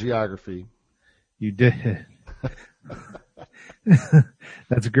failed geography. You did.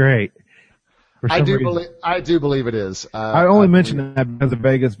 That's great. I do believe it is. I only mention that because of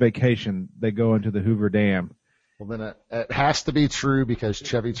Vegas Vacation. They go into the Hoover Dam. Well, then it has to be true because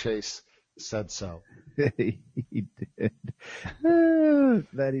Chevy Chase said so. He did.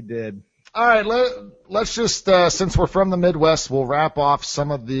 That he did. All right, let's just since we're from the Midwest, we'll wrap off some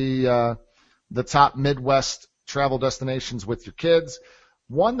of the top Midwest travel destinations with your kids.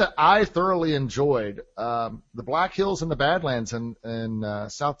 One that I thoroughly enjoyed, the Black Hills and the Badlands in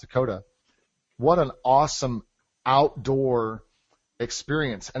South Dakota. What an awesome outdoor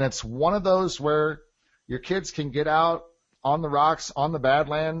experience. And it's one of those where your kids can get out on the rocks, on the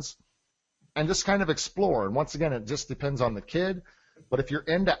Badlands, and just kind of explore. And once again, it just depends on the kid. But if you're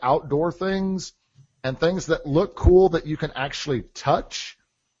into outdoor things and things that look cool that you can actually touch,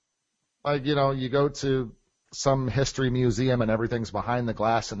 like, you know, you go to some history museum and everything's behind the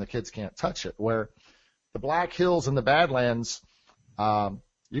glass and the kids can't touch it, where the Black Hills and the Badlands,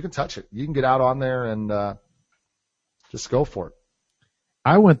 you can touch it. You can get out on there and just go for it.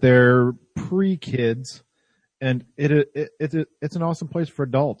 I went there pre-kids, and it's an awesome place for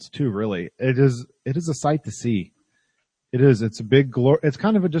adults too. Really, it is a sight to see. It is. It's a big it's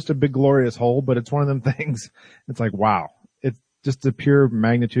kind of just a big glorious hole, but it's one of them things. It's like, wow. It's just the pure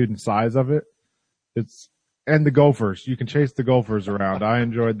magnitude and size of it. And the gophers. You can chase the gophers around. I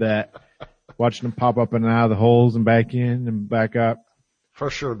enjoyed that. Watching them pop up and out of the holes and back in and back up. For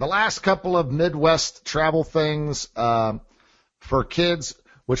sure. The last couple of Midwest travel things for kids,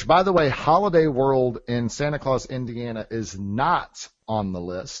 which, by the way, Holiday World in Santa Claus, Indiana is not on the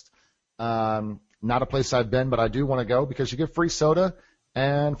list. Not a place I've been, but I do want to go because you get free soda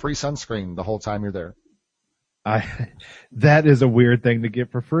and free sunscreen the whole time you're there. That is a weird thing to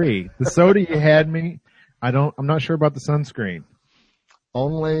get for free. The soda you had me, I'm not sure about the sunscreen.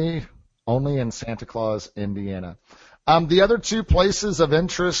 Only in Santa Claus, Indiana. The other two places of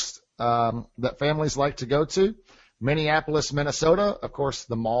interest that families like to go to, Minneapolis, Minnesota, of course,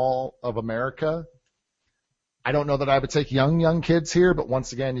 the Mall of America. I don't know that I would take young kids here, but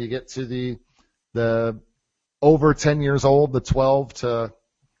once again, you get to the over 10 years old, the 12 to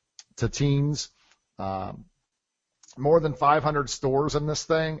teens. more than 500 stores in this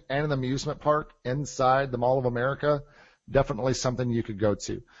thing and an amusement park inside the Mall of America. Definitely something you could go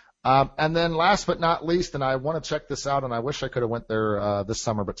to. And then last but not least, and I want to check this out, and I wish I could have went there this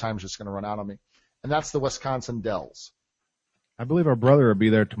summer, but time's just going to run out on me, and that's the Wisconsin Dells. I believe our brother will be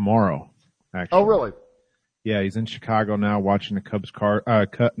there tomorrow, actually. Oh, really? Yeah, he's in Chicago now watching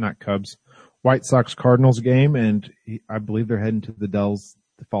the White Sox Cardinals game, and I believe they're heading to the Dells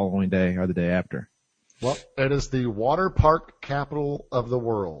the following day or the day after. Well, it is the water park capital of the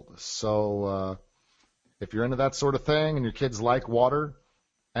world. So if you're into that sort of thing and your kids like water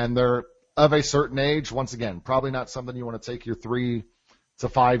and they're of a certain age, once again, probably not something you want to take your 3 to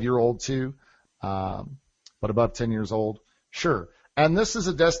 5 year old to, but above 10 years old, sure. And this is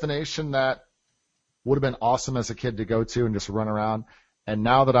a destination that would have been awesome as a kid to go to and just run around. And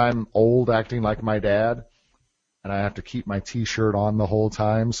now that I'm old, acting like my dad, and I have to keep my T-shirt on the whole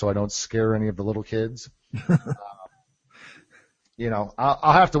time so I don't scare any of the little kids.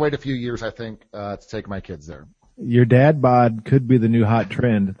 I'll have to wait a few years, I think, to take my kids there. Your dad bod could be the new hot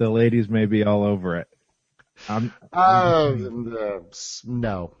trend. The ladies may be all over it. No,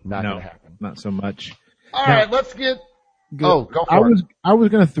 not going to happen. Not so much. All right, let's get. Go for it. I was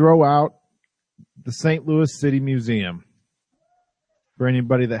going to throw out the St. Louis City Museum. For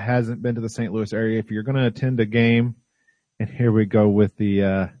anybody that hasn't been to the St. Louis area, if you're going to attend a game, and here we go with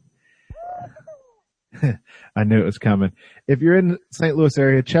the, I knew it was coming. If you're in the St. Louis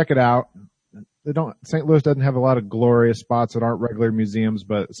area, check it out. St. Louis doesn't have a lot of glorious spots that aren't regular museums,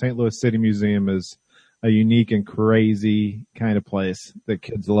 but St. Louis City Museum is a unique and crazy kind of place that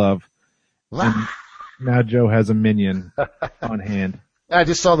kids love. And now Joe has a minion on hand. I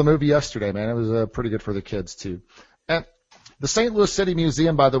just saw the movie yesterday, man. It was pretty good for the kids too. And the St. Louis City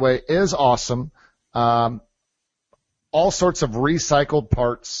Museum, by the way, is awesome. All sorts of recycled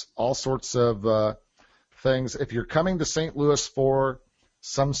parts, all sorts of things. If you're coming to St. Louis for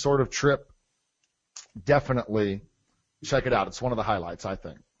some sort of trip, definitely check it out. It's one of the highlights, I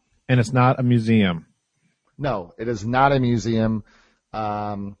think. And it's not a museum. No, it is not a museum.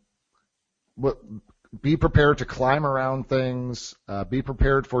 Be prepared to climb around things. Be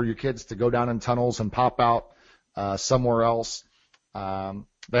prepared for your kids to go down in tunnels and pop out somewhere else.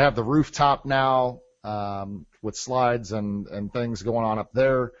 They have the rooftop now with slides and things going on up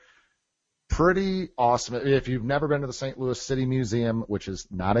there. Pretty awesome. If you've never been to the St. Louis City Museum, which is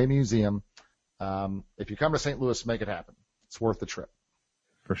not a museum, if you come to St. Louis, make it happen. It's worth the trip.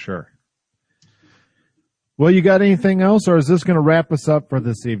 For sure. Well, you got anything else, or is this going to wrap us up for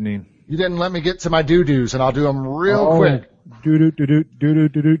this evening? You didn't let me get to my doo-doos, and I'll do them real quick. Doo-doos.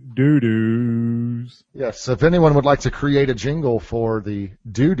 Yes, if anyone would like to create a jingle for the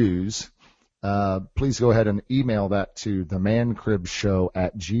doo-doos, please go ahead and email that to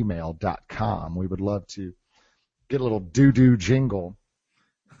themancribshow@gmail.com. We would love to get a little doo-doo jingle.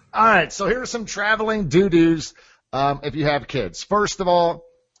 All right, so here are some traveling doo-doos if you have kids. First of all,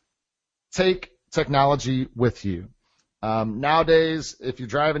 take technology with you. Nowadays, if you're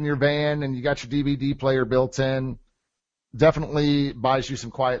driving your van and you got your DVD player built in, definitely buys you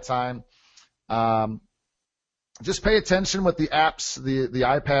some quiet time. Just pay attention with the apps, the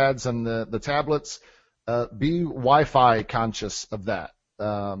iPads and the tablets. Be Wi-Fi conscious of that.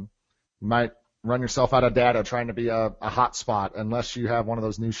 You might run yourself out of data trying to be a hotspot unless you have one of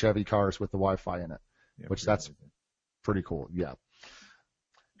those new Chevy cars with the Wi-Fi in it, which that's pretty cool. Yeah.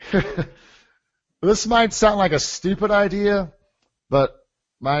 This might sound like a stupid idea, but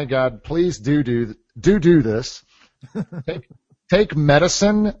my God, please do this. Take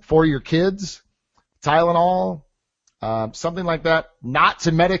medicine for your kids, Tylenol, something like that, not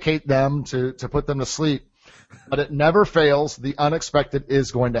to medicate them to put them to sleep, but it never fails. The unexpected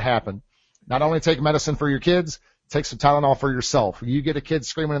is going to happen. Not only take medicine for your kids, take some Tylenol for yourself. You get a kid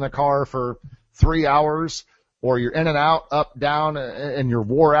screaming in the car for 3 hours, or you're in and out, up, down, and you're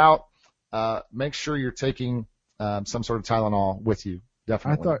wore out. Make sure you're taking some sort of Tylenol with you.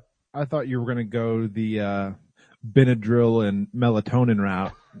 Definitely. I thought you were going to go the Benadryl and melatonin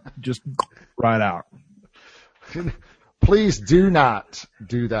route, just right out. Please do not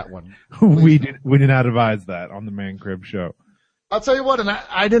do that one. We do not advise that on the Man Crib Show. I'll tell you what, and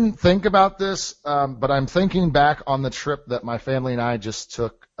I didn't think about this, but I'm thinking back on the trip that my family and I just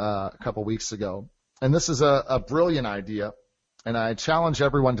took a couple weeks ago. And this is a brilliant idea, and I challenge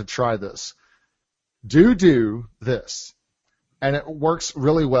everyone to try this. Do this, and it works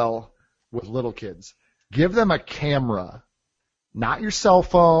really well with little kids. Give them a camera, not your cell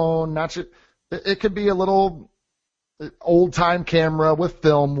phone, it could be a little old-time camera with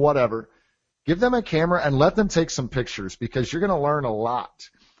film, whatever. Give them a camera and let them take some pictures because you're going to learn a lot.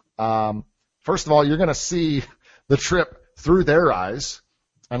 First of all, you're going to see the trip through their eyes.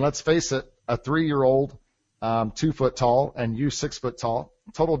 And let's face it, a 3-year-old, 2 foot tall, and you 6 foot tall,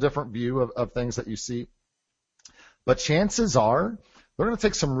 total different view of things that you see. But chances are they're going to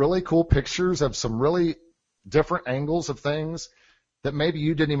take some really cool pictures of some really different angles of things that maybe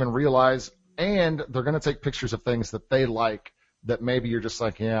you didn't even realize, and they're going to take pictures of things that they like that maybe you're just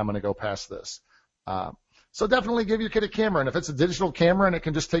like, yeah, I'm going to go past this. So definitely give your kid a camera, and if it's a digital camera and it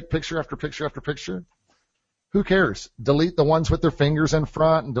can just take picture after picture after picture, who cares? Delete the ones with their fingers in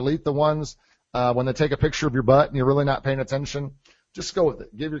front and delete the ones when they take a picture of your butt and you're really not paying attention. Just go with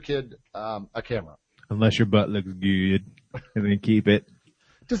it. Give your kid a camera. Unless your butt looks good, and then keep it.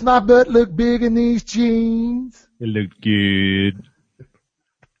 Does my butt look big in these jeans? It looked good.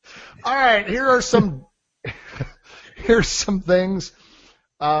 All right, here's some things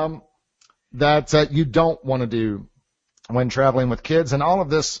that you don't want to do when traveling with kids, and all of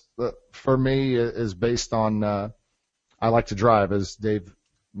this for me is based on I like to drive, as Dave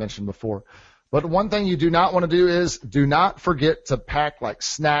mentioned before. But one thing you do not want to do is do not forget to pack like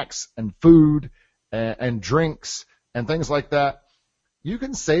snacks and food and drinks and things like that. You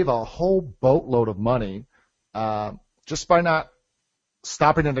can save a whole boatload of money just by not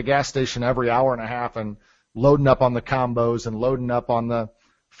stopping at a gas station every hour and a half and loading up on the combos and loading up on the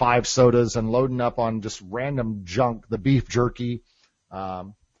 5 sodas and loading up on just random junk, the beef jerky,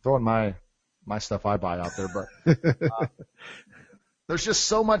 throwing my stuff I buy out there. But there's just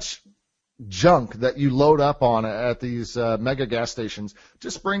so much junk that you load up on at these mega gas stations.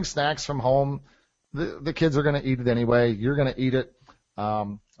 Just bring snacks from home. The kids are going to eat it anyway. You're going to eat it.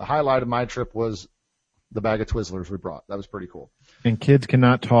 The highlight of my trip was the bag of Twizzlers we brought. That was pretty cool. And kids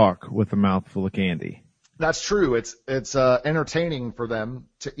cannot talk with a mouthful of candy. That's true. It's entertaining for them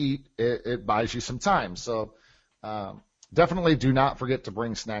to eat. It buys you some time. So definitely do not forget to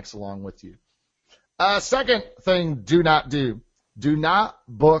bring snacks along with you. Second thing, do not do. Do not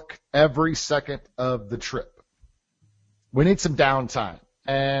book every second of the trip. We need some downtime.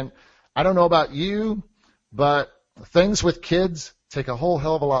 And I don't know about you, but things with kids take a whole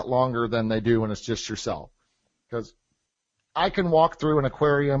hell of a lot longer than they do when it's just yourself. Because I can walk through an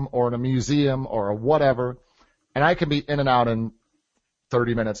aquarium or in a museum or a whatever, and I can be in and out in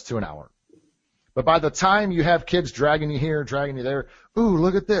 30 minutes to an hour. But by the time you have kids dragging you here, dragging you there, ooh,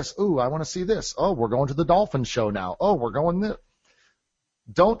 look at this. Ooh, I want to see this. Oh, we're going to the dolphin show now. Oh, we're going this.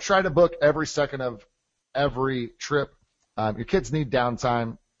 Don't try to book every second of every trip. Your kids need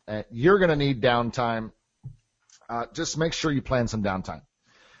downtime. You're going to need downtime. Just make sure you plan some downtime.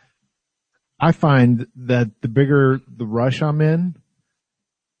 I find that the bigger the rush I'm in,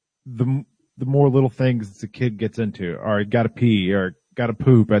 the more little things the kid gets into, or got to pee, or got to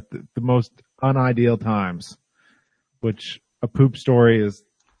poop at the most unideal times, which a poop story is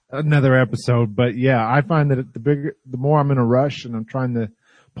another episode. But yeah, I find that the more I'm in a rush and I'm trying to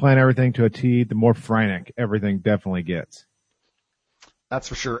plan everything to a T, the more frantic everything definitely gets. That's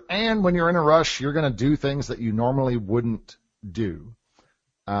for sure. And when you're in a rush, you're going to do things that you normally wouldn't do.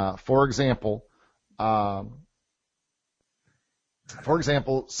 For example,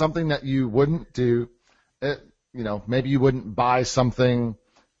 something that you wouldn't do, maybe you wouldn't buy something,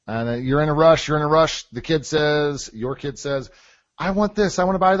 and you're in a rush. The kid says, your kid says, I want this, I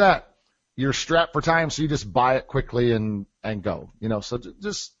want to buy that. You're strapped for time, so you just buy it quickly and go. So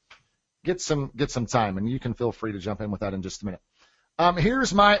just get some time, and you can feel free to jump in with that in just a minute.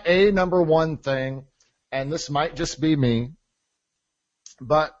 Here's my number one thing, and this might just be me,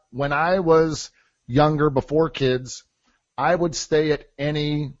 but when I was younger, before kids, I would stay at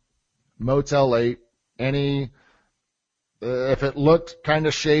any Motel 8, if it looked kind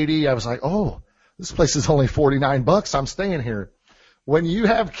of shady, I was like, oh, this place is only $49. I'm staying here. When you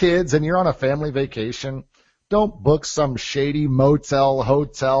have kids and you're on a family vacation, don't book some shady motel,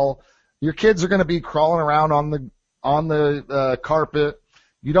 hotel. Your kids are going to be crawling around on the carpet.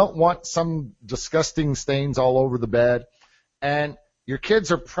 You don't want some disgusting stains all over the bed. And your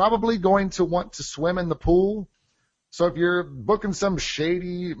kids are probably going to want to swim in the pool. So if you're booking some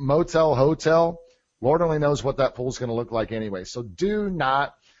shady motel, hotel, Lord only knows what that pool's going to look like anyway. So do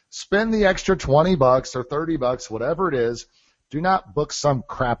not spend the extra $20 or $30, whatever it is. Do not book some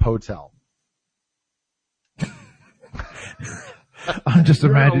crap hotel. I'm just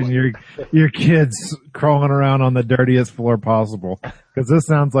imagining your kids crawling around on the dirtiest floor possible, because this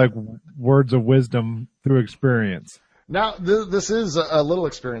sounds like words of wisdom through experience. Now, this is a little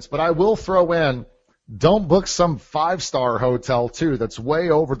experience, but I will throw in, don't book some 5-star hotel, too, that's way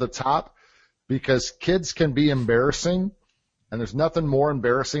over the top, because kids can be embarrassing, and there's nothing more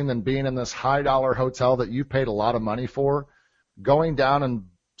embarrassing than being in this high-dollar hotel that you paid a lot of money for, going down and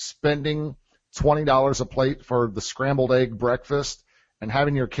spending $20 a plate for the scrambled egg breakfast, and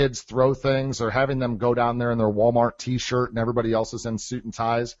having your kids throw things or having them go down there in their Walmart t-shirt and everybody else is in suit and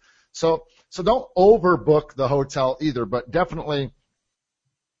ties. So don't overbook the hotel either, but definitely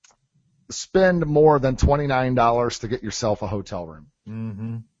spend more than $29 to get yourself a hotel room.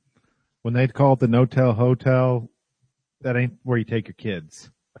 Mm-hmm. When they call it the no-tell hotel, that ain't where you take your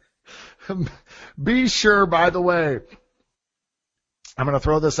kids. Be sure, by the way, I'm going to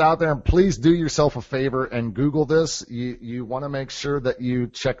throw this out there, and please do yourself a favor and Google this. You want to make sure that you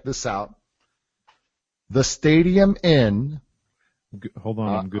check this out. The Stadium Inn. Hold on,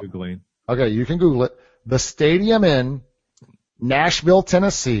 I'm Googling. Okay, you can Google it. The Stadium Inn, Nashville,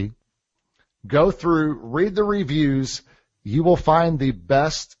 Tennessee. Go through, read the reviews. You will find the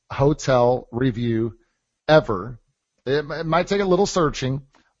best hotel review ever. It might take a little searching.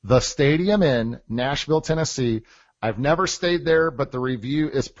 The Stadium Inn, Nashville, Tennessee. I've never stayed there, but the review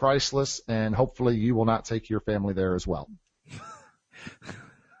is priceless, and hopefully you will not take your family there as well.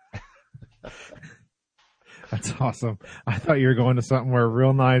 That's awesome. I thought you were going to somewhere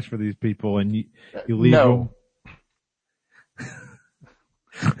real nice for these people, and you leave No.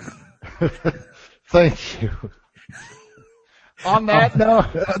 them. Thank you. On that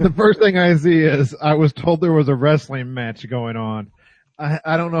note, the first thing I see is I was told there was a wrestling match going on.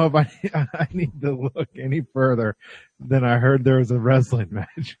 I don't know if I need to look any further than I heard there was a wrestling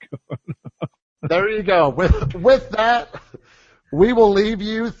match going on. There you go. With that, we will leave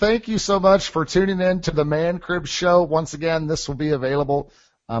you. Thank you so much for tuning in to the Man Crib Show. Once again, this will be available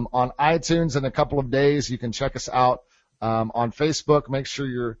on iTunes in a couple of days. You can check us out on Facebook. Make sure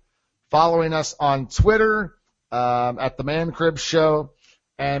you're following us on Twitter at the Man Crib Show.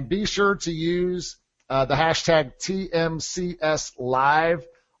 And be sure to use the hashtag TMCS Live.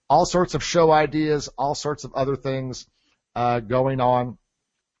 All sorts of show ideas, all sorts of other things going on.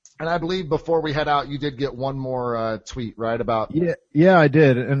 And I believe before we head out, you did get one more tweet, right? About Yeah, I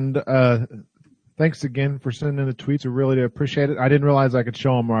did. And thanks again for sending the tweets. I really do appreciate it. I didn't realize I could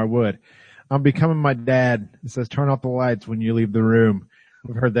show them, or I would. I'm becoming my dad. It says, turn off the lights when you leave the room.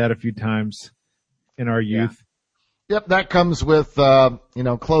 We've heard that a few times in our youth. Yep, that comes with,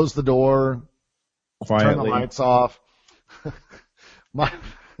 close the door, Quietly. turn the lights off.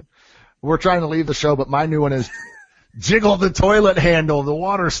 We're trying to leave the show, but my new one is jiggle the toilet handle. The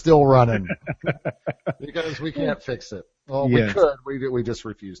water's still running because we can't fix it. Well, Yes. we could. We just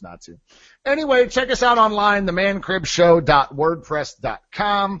refuse not to. Anyway, check us out online,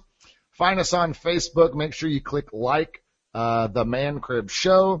 themancribshow.wordpress.com. Find us on Facebook. Make sure you click like The Man Crib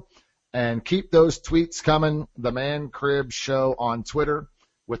Show. And keep those tweets coming. The Man Crib Show on Twitter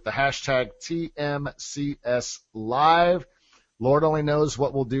with the hashtag TMCS Live. Lord only knows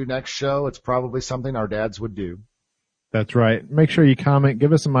what we'll do next show. It's probably something our dads would do. That's right. Make sure you comment.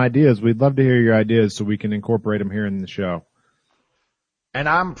 Give us some ideas. We'd love to hear your ideas so we can incorporate them here in the show. And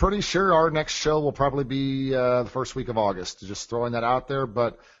I'm pretty sure our next show will probably be the first week of August. Just throwing that out there.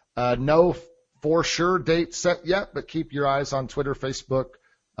 But no for sure date set yet, but keep your eyes on Twitter, Facebook,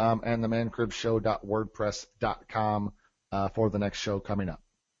 and the mancribshow.wordpress.com for the next show coming up.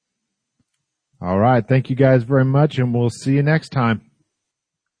 All right. Thank you guys very much, and we'll see you next time.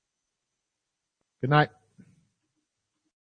 Good night.